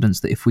confidence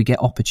that if we get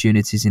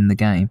opportunities in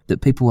the game,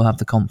 that people will have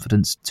the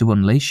confidence to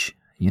unleash,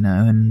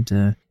 and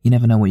you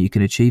never know what you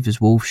can achieve, as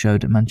Wolves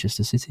showed at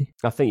Manchester City.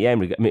 I think,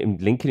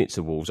 linking it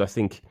to Wolves, I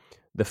think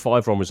the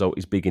 5-1 result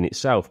is big in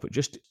itself, but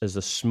just as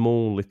a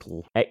small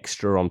little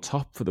extra on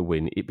top for the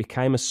win, it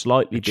became a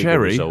slightly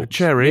bigger result. A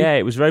cherry? Yeah,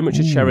 it was very much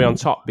a cherry on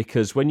top,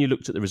 because when you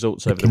looked at the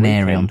results over the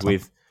weekend,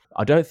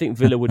 I don't think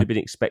Villa would have been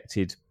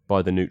expected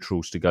by the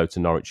neutrals to go to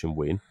Norwich and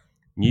win.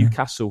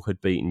 Newcastle had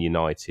beaten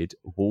United.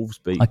 Wolves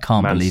beat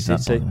Man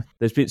City.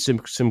 There's been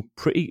some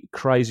pretty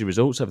crazy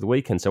results over the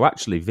weekend. So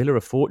actually, Villa are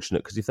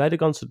fortunate, because if they'd have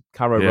gone to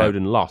Carrow Road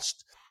and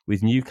lost,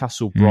 with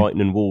Newcastle, Brighton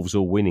and Wolves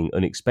all winning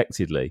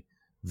unexpectedly,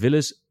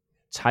 Villa's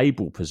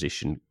table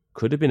position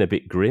could have been a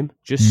bit grim,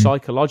 just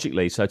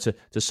psychologically. So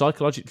to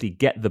psychologically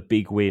get the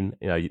big win,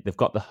 they've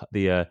got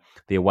the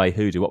away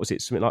hoodoo. What was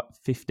it? Something like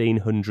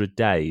 1,500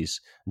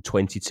 days and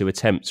 22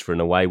 attempts for an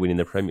away win in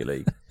the Premier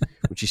League,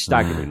 which is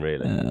staggering,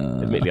 really.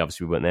 Admittedly,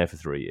 obviously, we weren't there for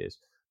 3 years.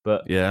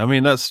 But yeah, I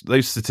mean, those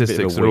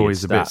statistics are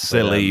always a bit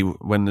silly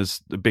when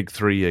there's a big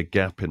 3-year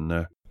gap in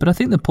there. But I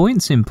think the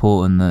point's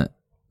important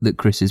that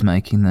Chris is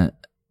making, that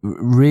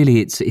really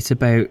it's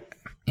about...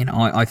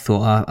 I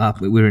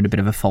thought we were in a bit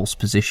of a false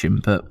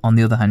position, but on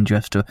the other hand, you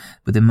have to,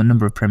 with the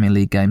number of Premier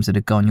League games that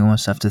have gone, you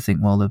almost have to think,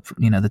 well,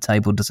 the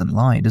table doesn't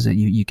lie, does it?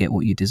 You get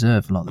what you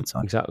deserve a lot of the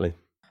time. Exactly.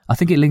 I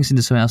think it links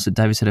into something else that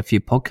David said a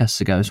few podcasts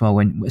ago as well,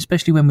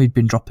 especially when we'd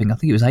been dropping, I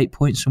think it was 8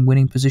 points from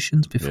winning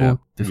positions before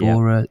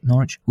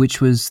Norwich,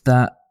 which was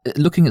that,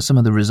 looking at some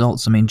of the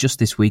results, I mean, just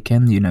this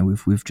weekend,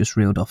 we've just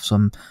reeled off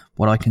some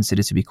what I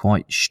consider to be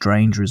quite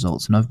strange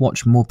results, and I've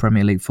watched more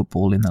Premier League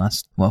football in the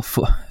last,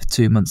 for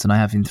 2 months than I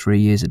have in 3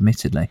 years,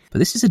 admittedly. But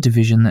this is a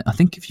division that I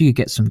think if you could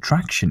get some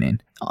traction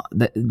in,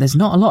 there's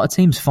not a lot of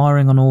teams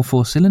firing on all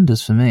 4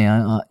 cylinders for me.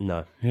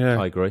 No,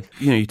 I agree.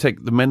 You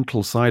take the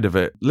mental side of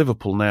it.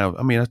 Liverpool now,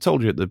 I mean, I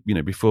told you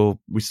at before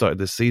we started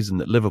this season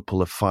that Liverpool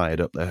have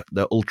fired up.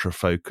 They're ultra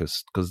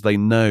focused because they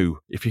know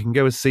if you can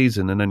go a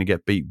season and only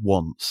get beat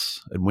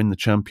once and win the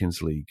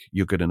Champions League,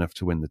 you're good enough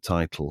to win the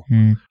title.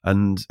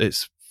 And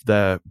it's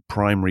their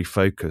primary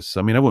focus.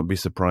 I mean, I wouldn't be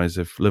surprised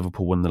if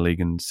Liverpool won the league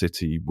and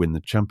City win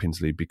the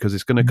Champions League, because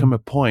it's going to come a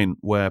point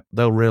where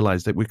they'll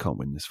realise that we can't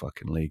win this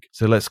fucking league.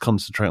 So let's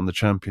concentrate on the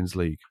Champions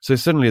League. So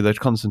suddenly they're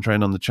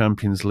concentrating on the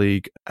Champions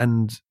League,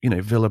 and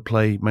Villa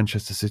play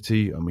Manchester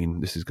City. I mean,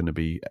 this is going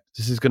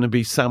to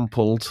be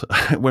sampled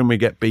when we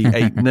get beat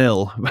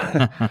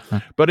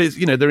 8-0. But it's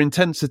their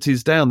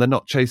intensity's down. They're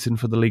not chasing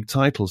for the league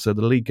title, so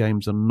the league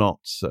games are not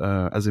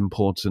as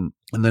important.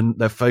 And then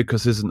their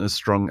focus isn't as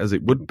strong as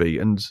it would be.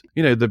 And,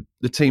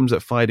 the teams that are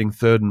fighting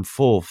 3rd and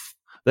 4th,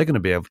 they're going to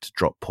be able to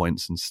drop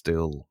points and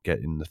still get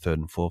in the 3rd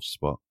and 4th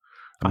spot.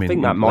 I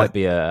think that might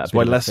be that's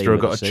why Leicester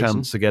have got a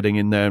chance of getting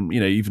in there.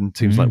 Even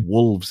teams like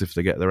Wolves, if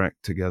they get their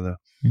act together.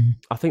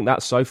 I think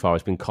that so far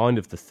has been kind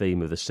of the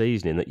theme of the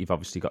season, in that you've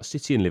obviously got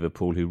City and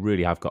Liverpool who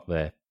really have got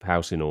their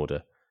house in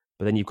order.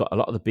 But then you've got a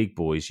lot of the big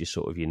boys, your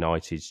sort of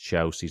Uniteds,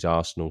 Chelsea's,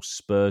 Arsenal,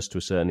 Spurs to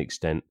a certain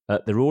extent.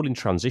 They're all in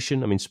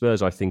transition. I mean,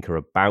 Spurs, I think, are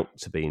about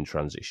to be in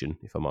transition,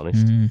 if I'm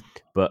honest.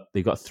 But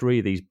they've got 3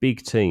 of these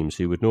big teams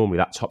who would normally,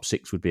 that top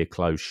 6 would be a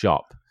closed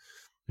shop.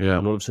 Yeah.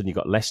 And all of a sudden you've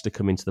got Leicester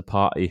come into the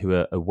party who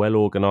are well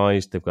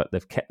organised.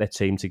 They've kept their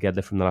team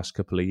together from the last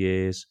couple of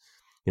years.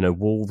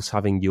 Wolves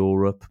having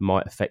Europe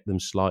might affect them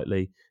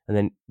slightly. And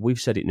then we've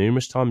said it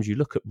numerous times, you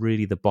look at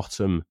really the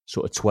bottom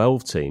sort of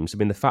 12 teams. I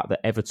mean, the fact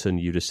that Everton,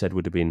 you'd have said,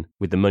 would have been,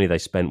 with the money they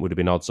spent, would have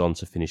been odds on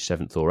to finish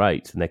 7th or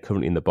 8th, and they're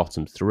currently in the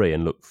bottom 3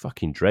 and look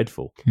fucking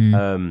dreadful.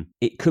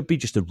 It could be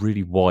just a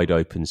really wide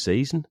open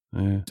season.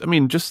 Yeah. I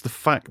mean, just the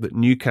fact that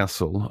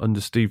Newcastle,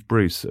 under Steve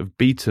Bruce, have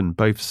beaten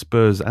both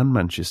Spurs and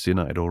Manchester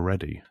United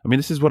already. I mean,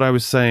 this is what I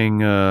was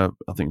saying, I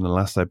think in the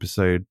last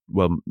episode,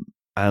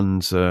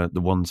 and the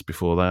ones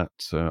before that,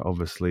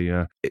 obviously,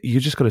 you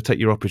just got to take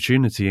your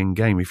opportunity in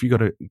game. If you got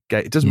to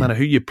get, it doesn't matter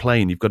who you're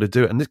playing, you've got to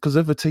do it. And because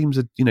other teams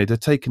are, they're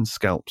taking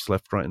scalps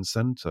left, right, and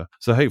centre.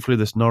 So hopefully,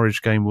 this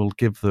Norwich game will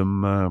give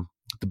them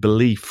the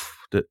belief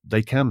that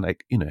they can,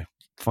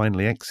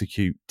 finally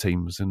execute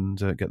teams and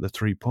get the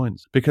 3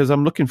 points. Because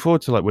I'm looking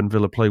forward to when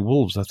Villa play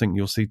Wolves. I think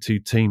you'll see 2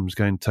 teams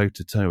going toe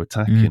to toe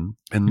attacking,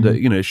 and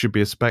it should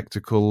be a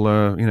spectacle.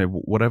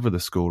 Whatever the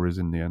score is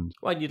in the end.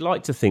 Well, you'd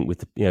like to think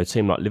with a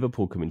team like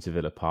Liverpool coming to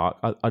Villa Park,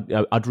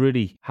 I'd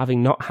really,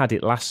 having not had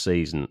it last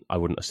season, I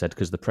wouldn't have said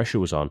because the pressure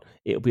was on.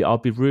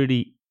 I'd be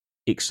really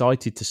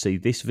excited to see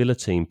this Villa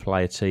team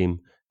play a team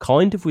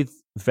kind of with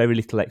very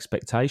little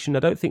expectation. I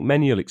don't think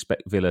many will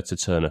expect Villa to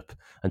turn up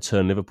and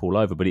turn Liverpool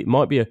over, but it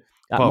might be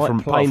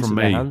apart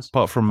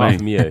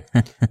from you,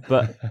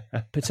 but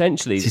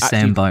potentially it's a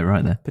soundbite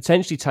right there.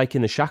 Potentially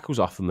taking the shackles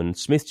off them, and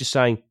Smith just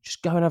saying,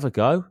 "Just go and have a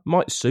go,"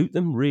 might suit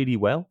them really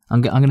well.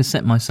 I'm going to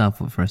set myself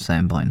up for a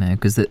soundbite now,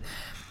 because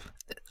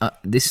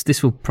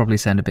this will probably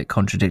sound a bit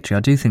contradictory.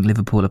 I do think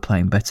Liverpool are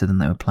playing better than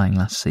they were playing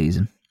last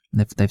season.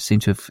 They've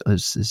seemed to have,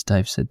 as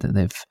Dave said, that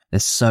they're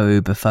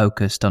sober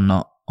focused on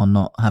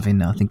not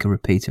having, I think, a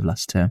repeat of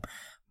last term.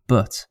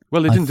 But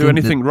they didn't do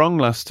anything wrong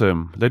last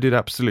term. They did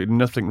absolutely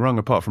nothing wrong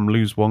apart from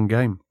lose 1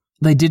 game.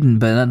 They didn't,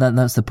 but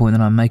that's the point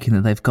that I'm making,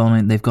 that they've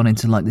gone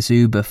into this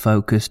uber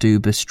focused,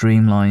 uber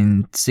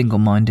streamlined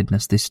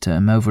single-mindedness this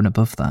term, over and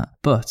above that.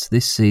 But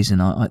this season,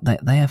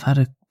 they have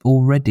had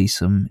already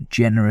some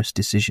generous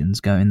decisions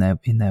go in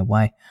their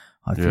way,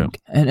 I think,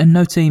 and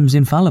no team's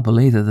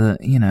infallible either. They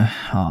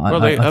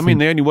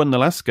only won the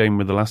last game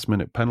with the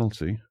last-minute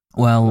penalty.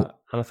 Well.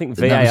 And I think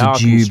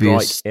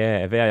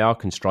VAR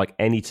can strike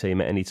any team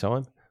at any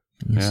time.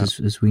 Yes,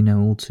 as we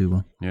know all too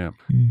well. Yeah.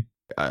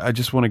 I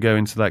just want to go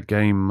into that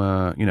game,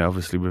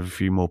 obviously with a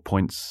few more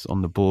points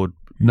on the board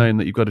knowing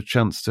that you've got a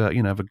chance to,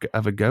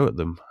 have a go at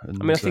them. And,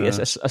 I mean, I think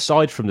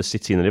aside from the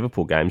City and the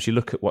Liverpool games, you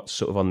look at what's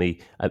sort of on the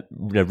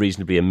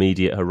reasonably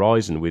immediate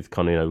horizon with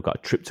kind of, we've got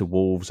a trip to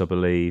Wolves, I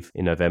believe,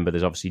 in November.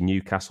 There's obviously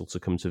Newcastle to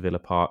come to Villa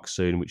Park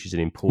soon, which is an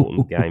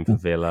important game for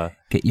Villa.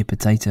 Get your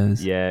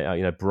potatoes.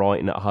 Yeah,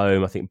 Brighton at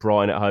home. I think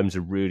Brighton at home is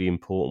a really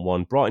important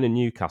one. Brighton and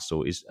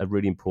Newcastle is a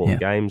really important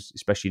game,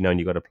 especially knowing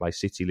you've got to play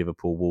City,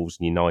 Liverpool, Wolves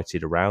and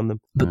United around them.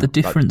 But the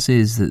difference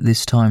is that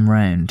this time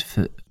round,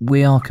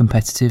 we are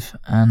competitive,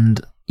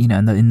 and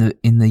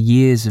in the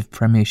years of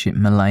Premiership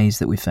malaise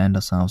that we found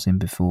ourselves in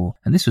before,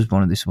 and this was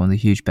one of the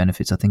huge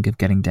benefits, I think, of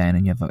getting down,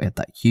 and you have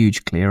that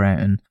huge clear out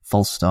and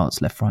false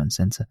starts left, right and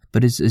centre.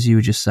 But as you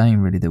were just saying,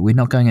 really, that we're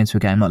not going into a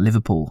game like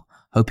Liverpool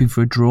hoping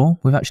for a draw.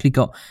 We've actually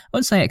got, I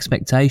won't say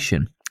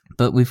expectation,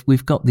 but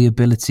we've got the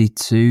ability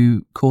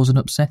to cause an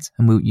upset,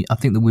 and I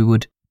think that we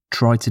would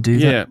try to do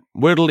that. Yeah,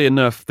 weirdly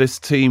enough, this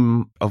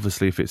team,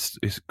 obviously, if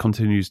it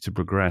continues to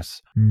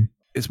progress,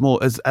 it's more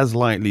as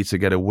likely to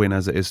get a win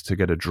as it is to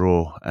get a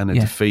draw and a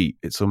defeat.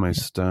 It's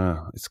almost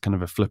it's kind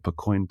of a flip a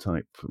coin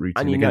type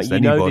routine against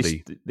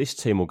anybody. This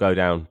team will go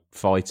down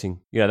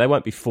fighting. They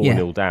won't be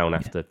 4-0 down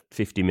after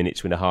 50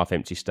 minutes in a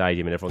half-empty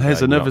stadium and everyone's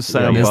There's another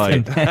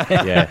soundbite.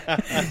 Yeah.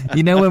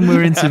 When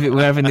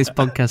we're having this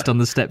podcast on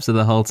the steps of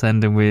the Holt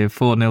End and we're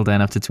 4-0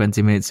 down after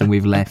 20 minutes and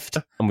we've left.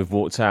 And we've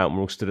walked out and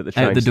we're all stood at the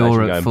train out the door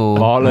station at going, 4,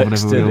 or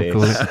whatever we'll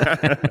call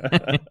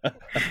it.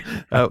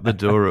 Out the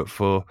door at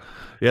 4.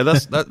 Yeah,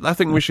 I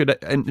think we should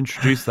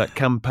introduce that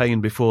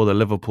campaign before the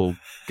Liverpool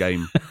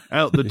game.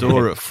 Out the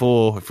door at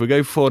 4. If we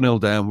go 4-0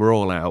 down, we're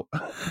all out.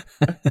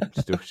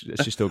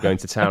 Still going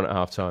to town at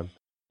half time.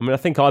 I mean, I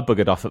think I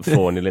buggered off at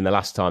 4-0 in the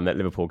last time that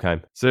Liverpool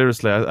came.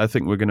 Seriously, I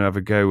think we're going to have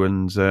a go,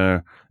 and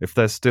if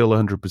they're still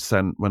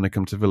 100% when they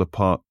come to Villa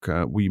Park,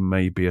 we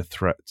may be a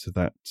threat to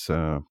that.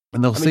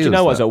 And they'll see us. Do you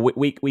know what? So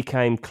we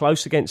came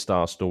close against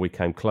Arsenal, we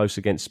came close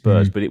against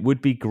Spurs, but it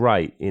would be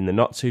great in the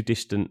not too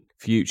distant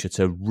future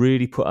to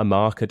really put a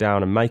marker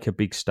down and make a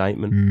big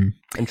statement.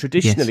 And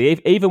traditionally,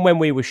 even when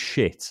we were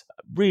shit,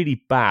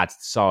 really bad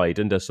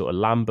side under sort of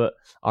Lambert,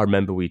 I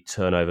remember we'd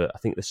turn over, I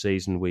think the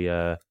season we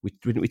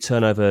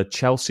turn over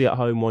Chelsea at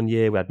home one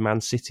year. We had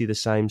Man City the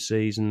same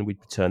season. We'd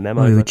turn them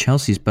over. We were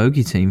Chelsea's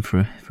bogey team for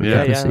a couple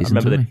of seasons. I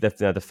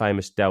remember the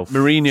famous Delph.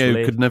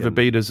 Mourinho could never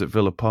beat us at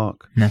Villa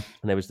Park. No.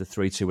 And there was the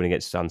 3-2 win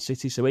against Man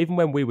City. So even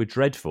when we were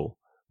dreadful,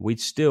 we'd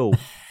still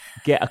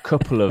get a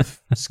couple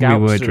of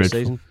scalps through the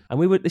season.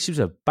 And this was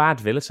a bad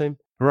Villa team.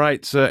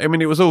 Right. I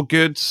mean, it was all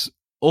good.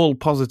 All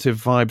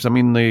positive vibes. I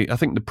mean, I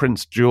think the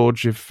Prince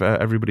George, if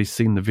everybody's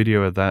seen the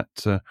video of that,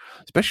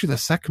 especially the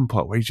second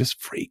part where he's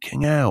just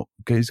freaking out,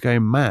 he's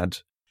going mad.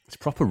 It's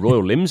proper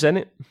royal limbs, isn't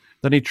it?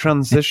 Then he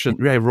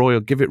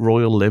transitioned, give it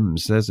royal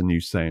limbs, there's a new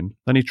saying.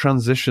 Then he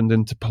transitioned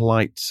into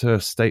polite,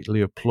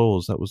 stately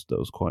applause. That was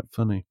quite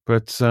funny.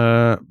 But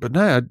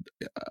no,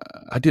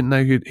 I didn't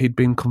know he'd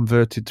been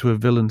converted to a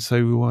villain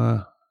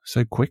so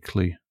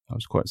quickly. I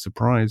was quite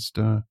surprised.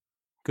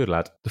 Good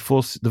lad.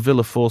 The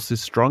Villa force is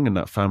strong in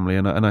that family,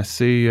 and I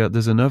see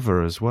there's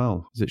another as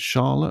well. Is it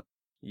Charlotte?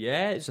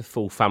 Yeah, it's a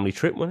full family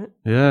trip, wasn't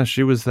it? Yeah,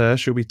 she was there.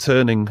 She'll be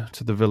turning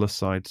to the Villa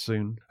side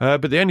soon.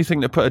 But the only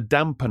thing that put a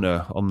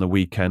dampener on the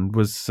weekend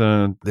was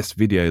this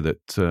video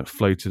that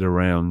floated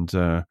around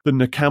the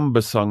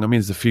Nakamba song. I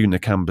mean, there's a few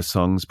Nakamba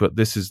songs, but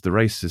this is the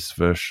racist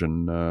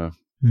version.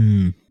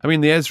 I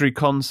mean, the Ezri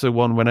Konsa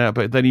one went out,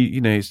 but then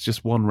it's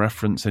just one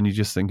reference, and you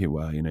just think,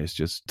 it's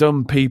just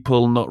dumb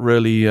people not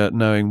really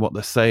knowing what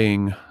they're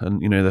saying,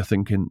 and they're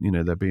thinking,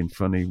 they're being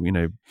funny,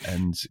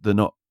 and they're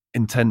not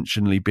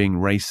intentionally being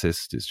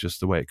racist. It's just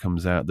the way it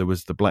comes out. There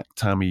was the Black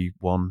Tammy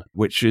one,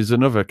 which is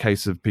another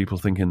case of people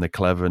thinking they're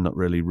clever, not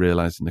really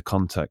realizing the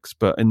context.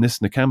 But in this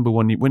Nakamba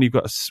one, when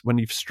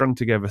you've strung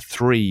together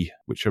 3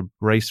 which are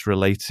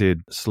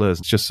race-related slurs,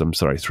 it's just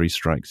 3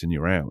 strikes and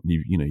you're out.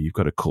 You've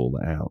got to call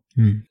that out.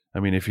 I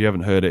mean, if you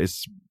haven't heard it,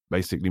 it's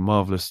basically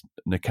Marvellous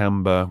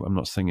Nakamba. I'm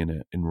not singing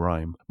it in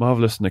rhyme.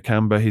 Marvellous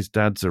Nakamba, his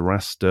dad's a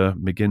Rasta,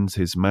 McGinn's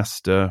his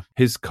master,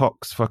 his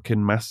cock's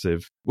fucking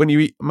massive. When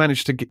you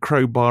manage to get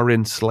crowbar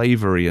in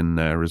slavery in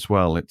there as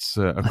well, it's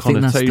a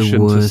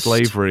connotation to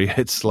slavery.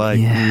 It's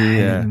like,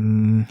 I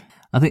mean,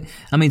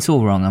 it's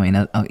all wrong. I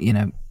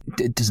mean,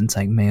 it doesn't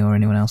take me or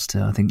anyone else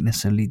to, I think,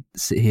 necessarily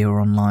sit here or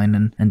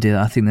online and do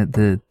that. I think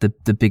that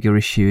the bigger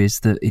issue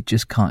is that it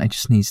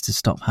just needs to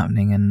stop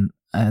happening, and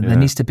there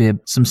needs to be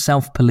some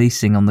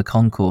self-policing on the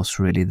concourse,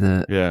 really.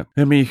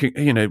 I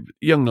mean,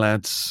 young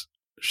lads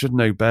should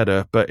know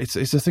better, but it's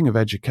a thing of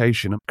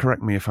education.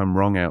 Correct me if I'm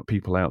wrong.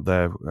 People out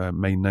there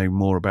may know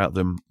more about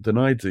them than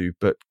I do,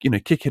 but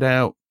kick it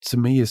out. To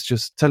me, it's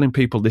just telling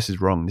people this is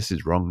wrong, this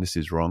is wrong, this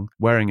is wrong.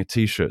 Wearing a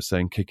T-shirt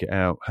saying "kick it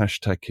out,"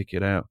 hashtag "kick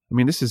it out." I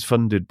mean, this is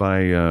funded by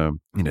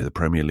the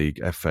Premier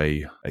League, FA,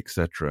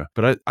 etc.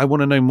 But I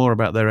want to know more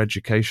about their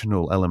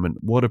educational element.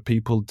 What are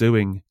people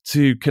doing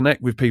to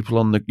connect with people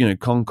on the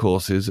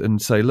concourses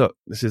and say, look,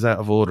 this is out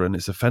of order and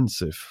it's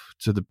offensive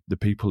to the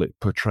people it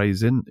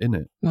portrays in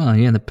it. Well,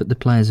 yeah, the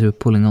players who are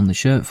pulling on the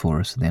shirt for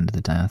us at the end of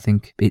the day, I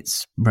think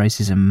it's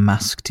racism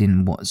masked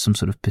in some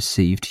sort of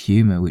perceived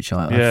humour, which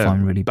I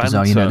find really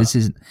bizarre. Banter. This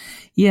is,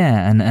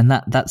 and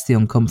that's the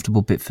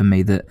uncomfortable bit for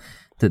me, that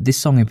this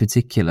song in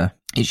particular,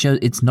 it shows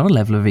it's not a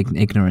level of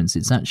ignorance.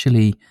 It's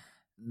actually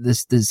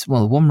there's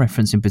one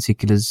reference in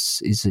particular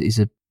is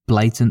a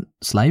blatant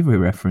slavery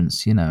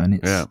reference, and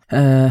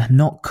it's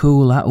not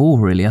cool at all,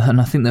 really. And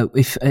I think that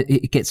if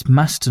it gets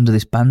masked under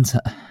this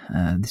banter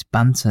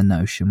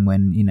notion,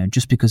 when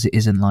just because it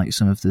isn't like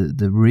some of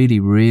the really,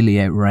 really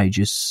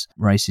outrageous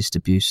racist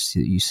abuse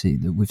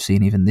that we've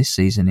seen even this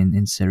season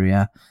in Serie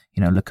A.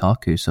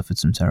 Lukaku suffered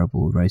some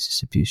terrible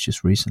racist abuse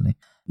just recently.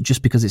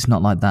 Just because it's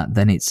not like that,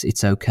 then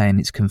it's okay and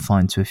it's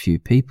confined to a few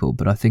people.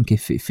 But I think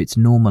if it's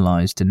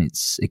normalised and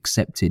it's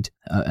accepted,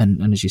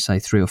 and as you say,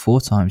 3 or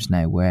 4 times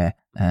now where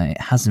it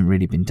hasn't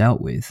really been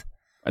dealt with.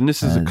 And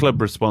this is a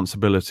club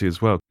responsibility as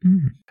well.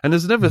 And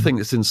there's another thing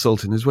that's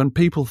insulting is when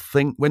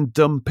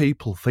dumb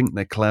people think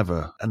they're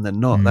clever and they're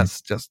not.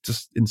 That's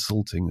just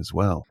insulting as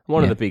well.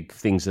 One of the big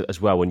things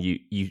as well, when you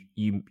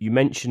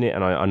mention it,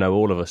 and I know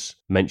all of us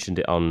mentioned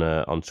it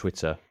on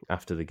Twitter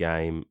after the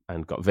game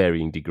and got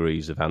varying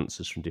degrees of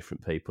answers from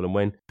different people. And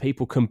when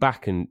people come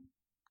back and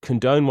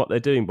condone what they're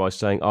doing by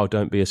saying, "Oh,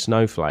 don't be a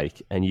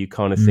snowflake," and you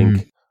kind of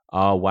think,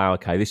 oh wow,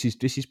 okay, this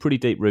is pretty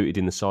deep rooted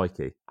in the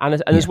psyche,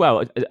 and as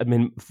well, I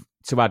mean,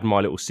 to add my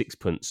little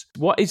sixpence,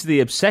 what is the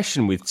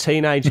obsession with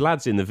teenage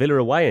lads in the Villa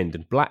away end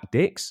and black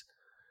dicks?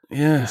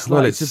 Yeah,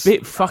 it's a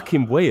bit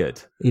fucking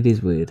weird. It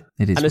is weird.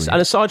 It is.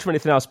 And aside from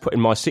anything else, putting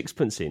my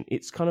sixpence in,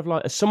 it's kind of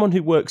like, as someone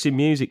who works in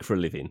music for a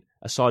living,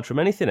 aside from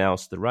anything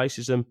else, the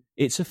racism,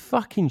 it's a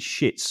fucking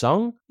shit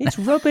song. It's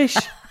rubbish.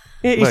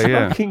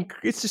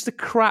 It's just a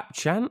crap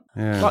chant.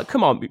 Yeah. Like,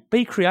 come on,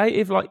 be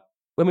creative. Like,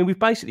 I mean, we've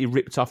basically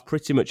ripped off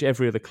pretty much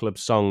every other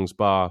club's songs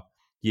bar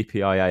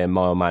Yippee-Yi-Yi and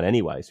My Old Man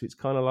anyway, so it's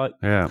kind of like,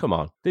 come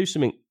on, do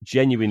something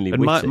genuinely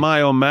witty.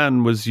 My Old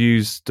Man was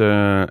used,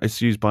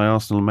 it's used by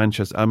Arsenal and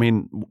Manchester. I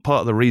mean, part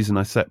of the reason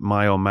I set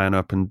My Old Man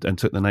up and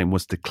took the name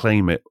was to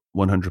claim it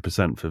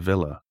 100% for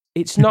Villa.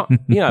 It's not,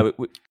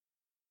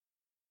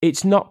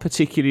 it's not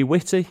particularly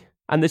witty.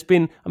 And I've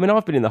been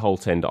in the Whole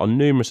Tender on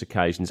numerous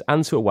occasions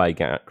and to away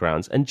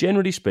grounds, and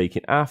generally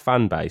speaking, our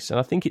fan base, and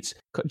I think it's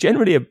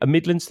generally a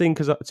Midlands thing,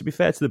 because to be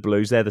fair to the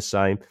Blues, they're the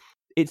same.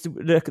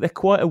 They're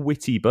quite a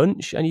witty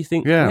bunch, and you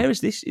think, where is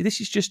this? This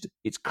is just,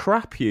 it's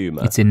crap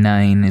humour. It's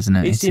inane, isn't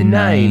it? It's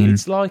inane.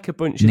 It's like a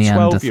bunch of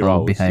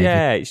 12-year-olds. Behaviour.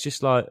 Yeah, it's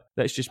just like,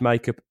 let's just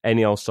make up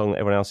any old song that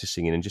everyone else is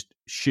singing and just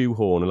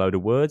shoehorn a load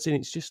of words in.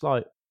 It's just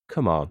like,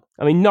 come on.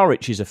 I mean,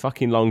 Norwich is a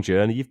fucking long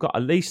journey. You've got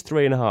at least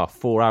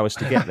 4 hours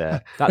to get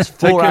there. That's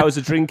 4 hours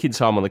of drinking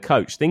time on the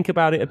coach. Think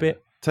about it a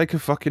bit. Take a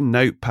fucking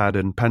notepad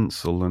and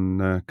pencil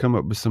and come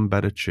up with some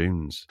better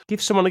tunes.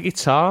 Give someone a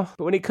guitar.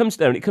 But when it comes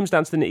down to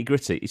the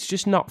nitty-gritty, it's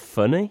just not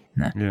funny.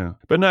 No. Yeah.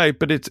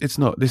 But it's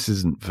not, this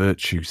isn't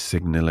virtue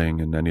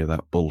signalling and any of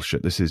that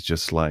bullshit. This is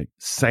just like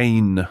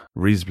sane,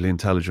 reasonably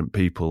intelligent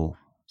people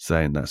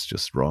saying that's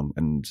just wrong.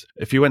 And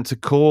if you went to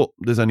court,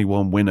 there's only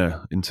one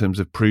winner in terms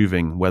of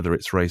proving whether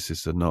it's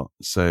racist or not.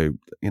 So,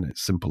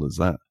 it's simple as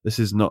that. This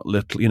is not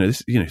little,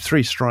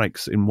 3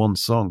 strikes in one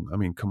song. I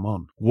mean, come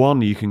on.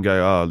 One, you can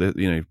go,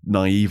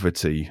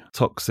 naivety,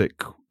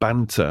 toxic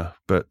banter,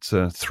 but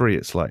 3,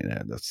 it's like,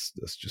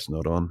 that's just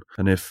not on.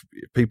 And if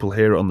people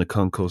hear it on the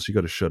concourse, you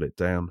got to shut it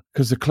down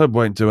because the club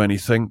won't do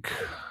anything.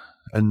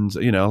 And,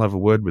 I'll have a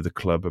word with the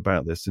club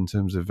about this in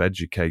terms of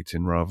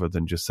educating rather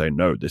than just say,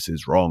 no, this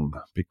is wrong.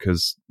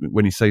 Because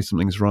when you say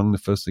something's wrong, the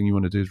first thing you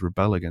want to do is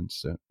rebel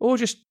against it. Or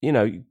just,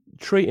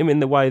 treat him in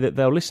the way that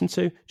they'll listen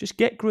to. Just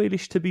get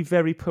Grealish to be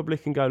very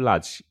public and go,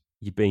 lads,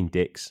 you're being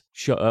dicks.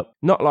 Shut up.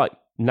 Not like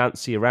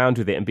Nancy around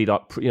with it and be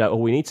like,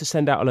 we need to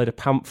send out a load of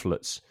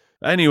pamphlets.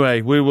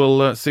 Anyway, we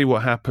will see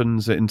what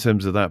happens in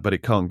terms of that, but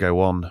it can't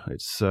go on.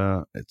 It's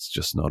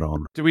just not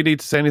on. Do we need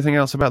to say anything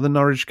else about the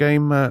Norwich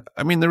game?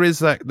 I mean, there is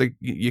that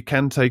you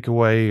can take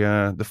away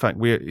the fact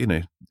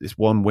it's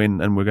one win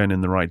and we're going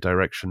in the right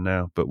direction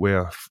now, but we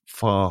are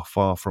far,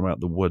 far from out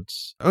the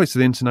woods. Oh, it's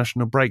the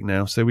international break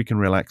now, so we can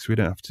relax. We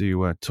don't have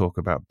to talk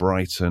about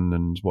Brighton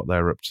and what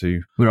they're up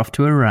to. We're off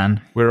to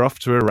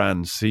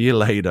Iran. See you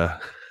later.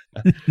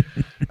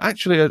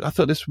 Actually, I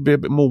thought this would be a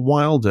bit more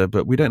wilder,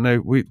 but we don't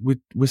know.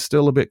 We're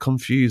still a bit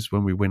confused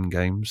when we win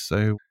games,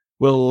 so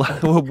we'll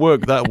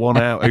work that one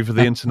out over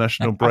the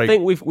international break. I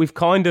think we've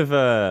kind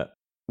of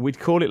we'd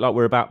call it like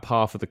we're about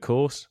par for the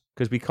course,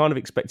 because we kind of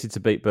expected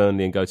to beat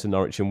Burnley and go to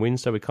Norwich and win,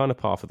 so we're kind of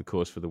par for the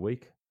course for the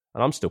week.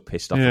 And I'm still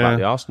pissed off about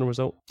the Arsenal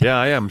result. Yeah,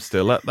 I am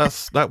still.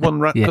 That's that one,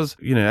 right? Because,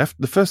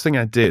 the first thing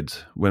I did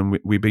when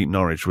we beat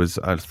Norwich was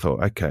I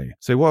thought, okay,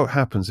 so what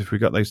happens if we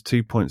got those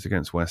 2 points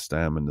against West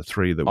Ham and the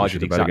 3 that we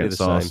should have had against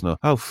Arsenal?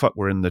 Oh, fuck,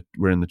 we're in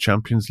the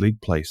Champions League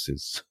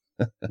places.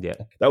 Yeah.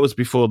 That was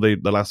before the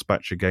last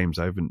batch of games.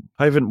 I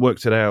haven't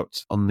worked it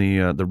out on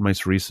the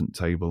most recent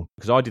table.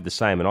 Because I did the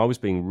same, and I was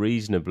being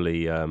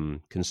reasonably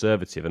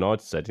conservative, and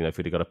I'd said, if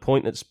we'd have got a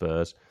point at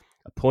Spurs,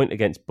 a point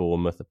against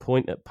Bournemouth, a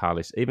point at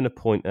Palace, even a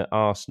point at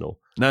Arsenal.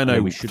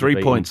 No,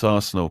 3 points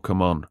Arsenal,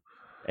 come on.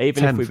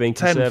 Even if we've been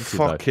conservative, 10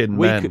 fucking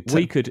though, men.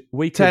 we could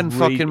 10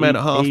 fucking men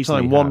at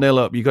half-time, 1-0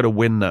 up. You got to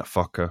win that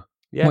fucker.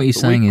 Yeah, what you're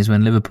saying is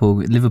when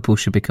Liverpool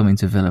should be coming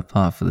to Villa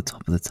Park for the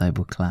top of the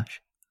table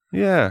clash.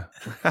 Yeah.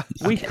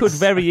 We could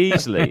very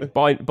easily,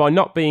 by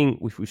not being,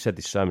 we've said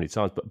this so many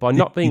times, but by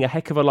not being a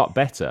heck of a lot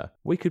better,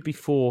 we could be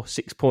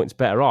 4-6 points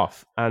better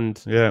off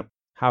and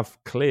have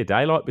clear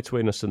daylight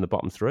between us and the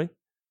bottom three.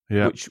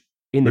 Yeah. Which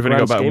in We've the only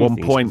got grand about 1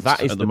 scheme of point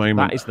things, at the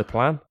moment. That is the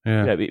plan.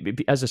 Yeah.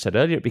 As I said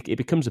earlier, it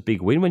becomes a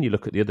big win when you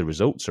look at the other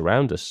results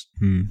around us.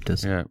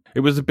 Yeah,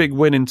 it was a big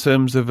win in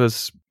terms of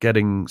us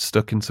getting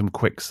stuck in some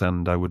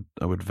quicksand. I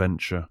would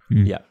venture.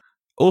 Yeah.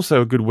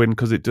 Also a good win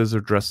because it does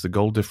address the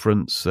goal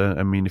difference.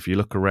 I mean, if you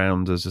look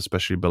around us,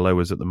 especially below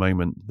us at the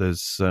moment,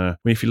 there's.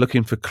 If you're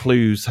looking for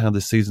clues how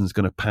the season's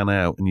going to pan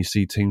out, and you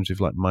see teams with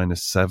like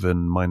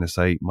 -7,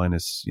 -8,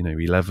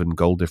 -11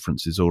 goal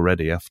differences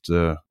already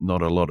after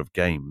not a lot of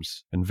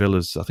games, and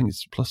Villa's, I think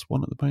it's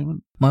 +1 at the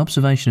moment. My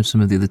observation of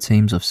some of the other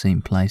teams I've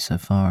seen play so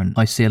far, and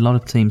I see a lot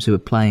of teams who are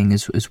playing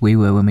as we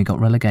were when we got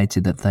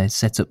relegated, that they're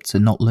set up to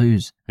not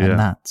lose, and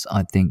that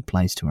I think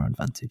plays to our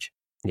advantage.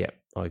 Yeah,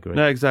 I agree.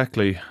 No,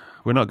 exactly.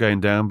 We're not going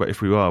down, but if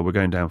we are, we're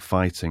going down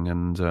fighting,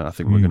 and I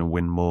think we're going to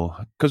win more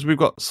because we've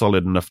got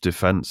solid enough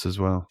defence as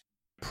well.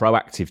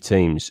 Proactive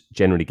teams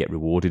generally get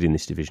rewarded in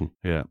this division.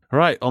 Yeah.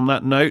 Right, on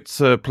that note,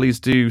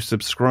 please do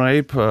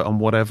subscribe on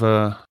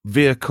whatever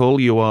vehicle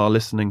you are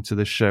listening to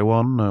this show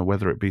on,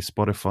 whether it be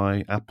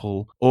Spotify,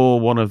 Apple, or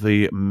one of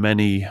the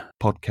many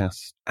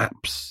podcast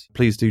apps.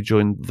 Please do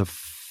join the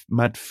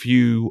Mad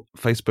Few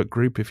Facebook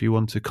group if you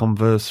want to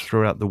converse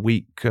throughout the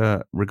week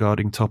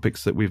regarding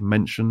topics that we've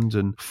mentioned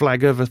and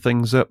flag other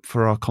things up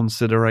for our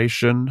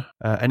consideration.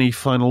 Any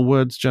final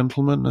words,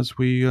 gentlemen, as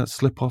we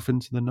slip off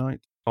into the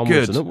night?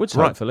 Onwards and upwards,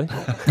 hopefully.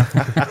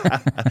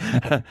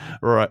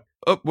 Right.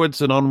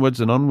 Upwards and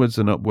onwards and onwards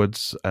and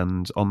upwards.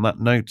 And on that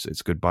note,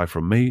 it's goodbye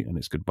from me and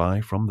it's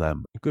goodbye from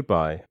them.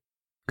 Goodbye.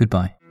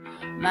 Goodbye.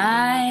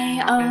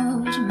 My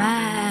old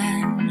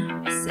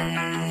man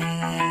said.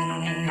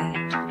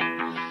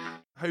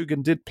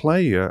 Hogan did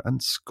play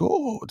and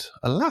scored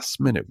a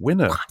last-minute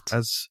winner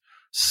as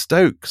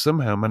Stoke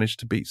somehow managed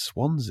to beat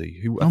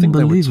Swansea, who I think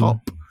they were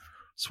top.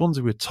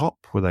 Swansea were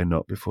top, were they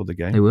not, before the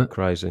game? They were.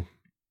 Crazy.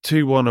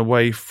 2-1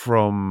 away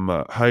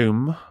from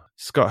home.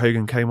 Scott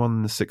Hogan came on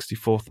in the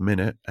 64th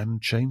minute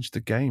and changed the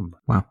game.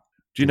 Wow.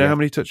 Do you know how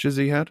many touches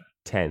he had?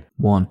 10.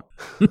 1.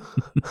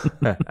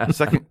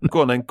 Second.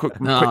 Go on then, quick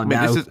no.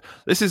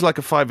 This is like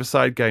a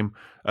five-a-side game.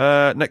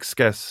 Next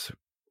guess,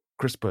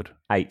 Chris Budd.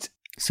 8.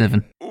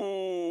 7.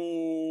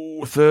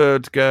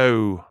 Third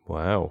go.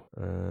 Wow.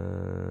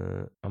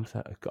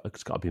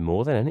 It's got to be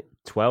more than, isn't it?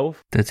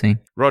 12. 13.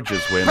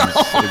 Rogers wins. It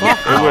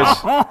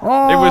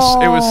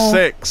was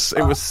 6.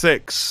 It was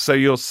 6. So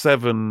your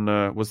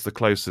 7 was the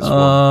closest one.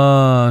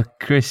 Oh,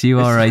 Chris, you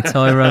are a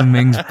Tyrone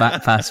Mings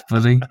back pass,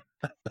 buddy.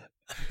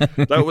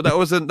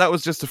 that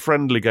was just a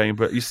friendly game,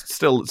 but you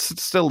still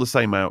the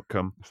same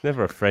outcome. It's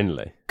never a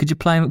friendly. Could you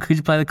play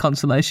the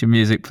consolation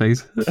music,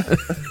 please?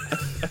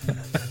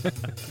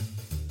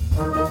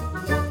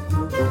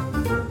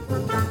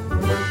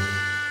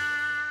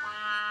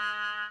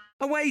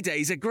 Away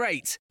days are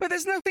great, but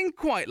there's nothing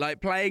quite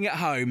like playing at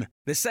home.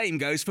 The same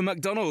goes for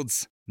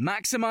McDonald's.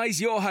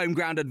 Maximise your home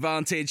ground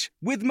advantage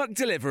with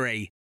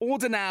McDelivery.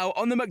 Order now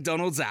on the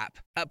McDonald's app.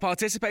 At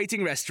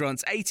participating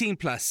restaurants, 18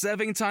 plus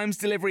serving times,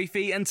 delivery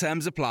fee and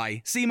terms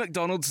apply. See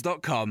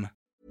mcdonalds.com.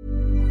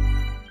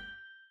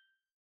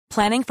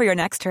 Planning for your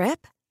next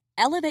trip?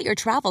 Elevate your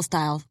travel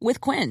style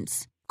with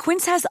Quince.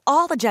 Quince has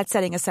all the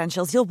jet-setting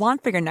essentials you'll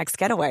want for your next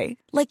getaway,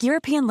 like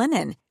European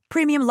linen,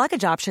 premium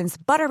luggage options,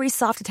 buttery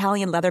soft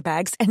Italian leather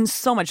bags, and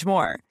so much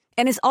more.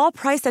 And is all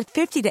priced at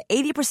 50 to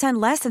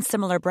 80% less than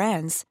similar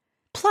brands.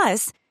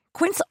 Plus,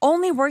 Quince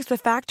only works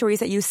with factories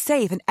that use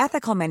safe and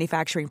ethical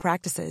manufacturing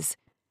practices.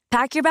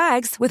 Pack your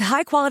bags with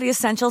high-quality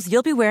essentials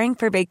you'll be wearing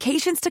for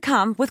vacations to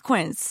come with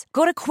Quince.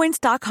 Go to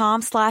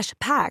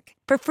quince.com/pack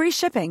for free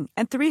shipping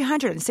and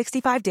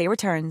 365-day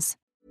returns.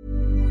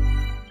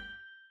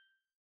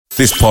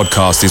 This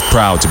podcast is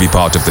proud to be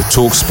part of the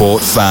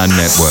TalkSport Fan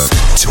Network.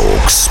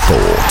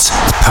 TalkSport.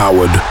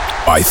 Powered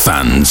by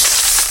fans.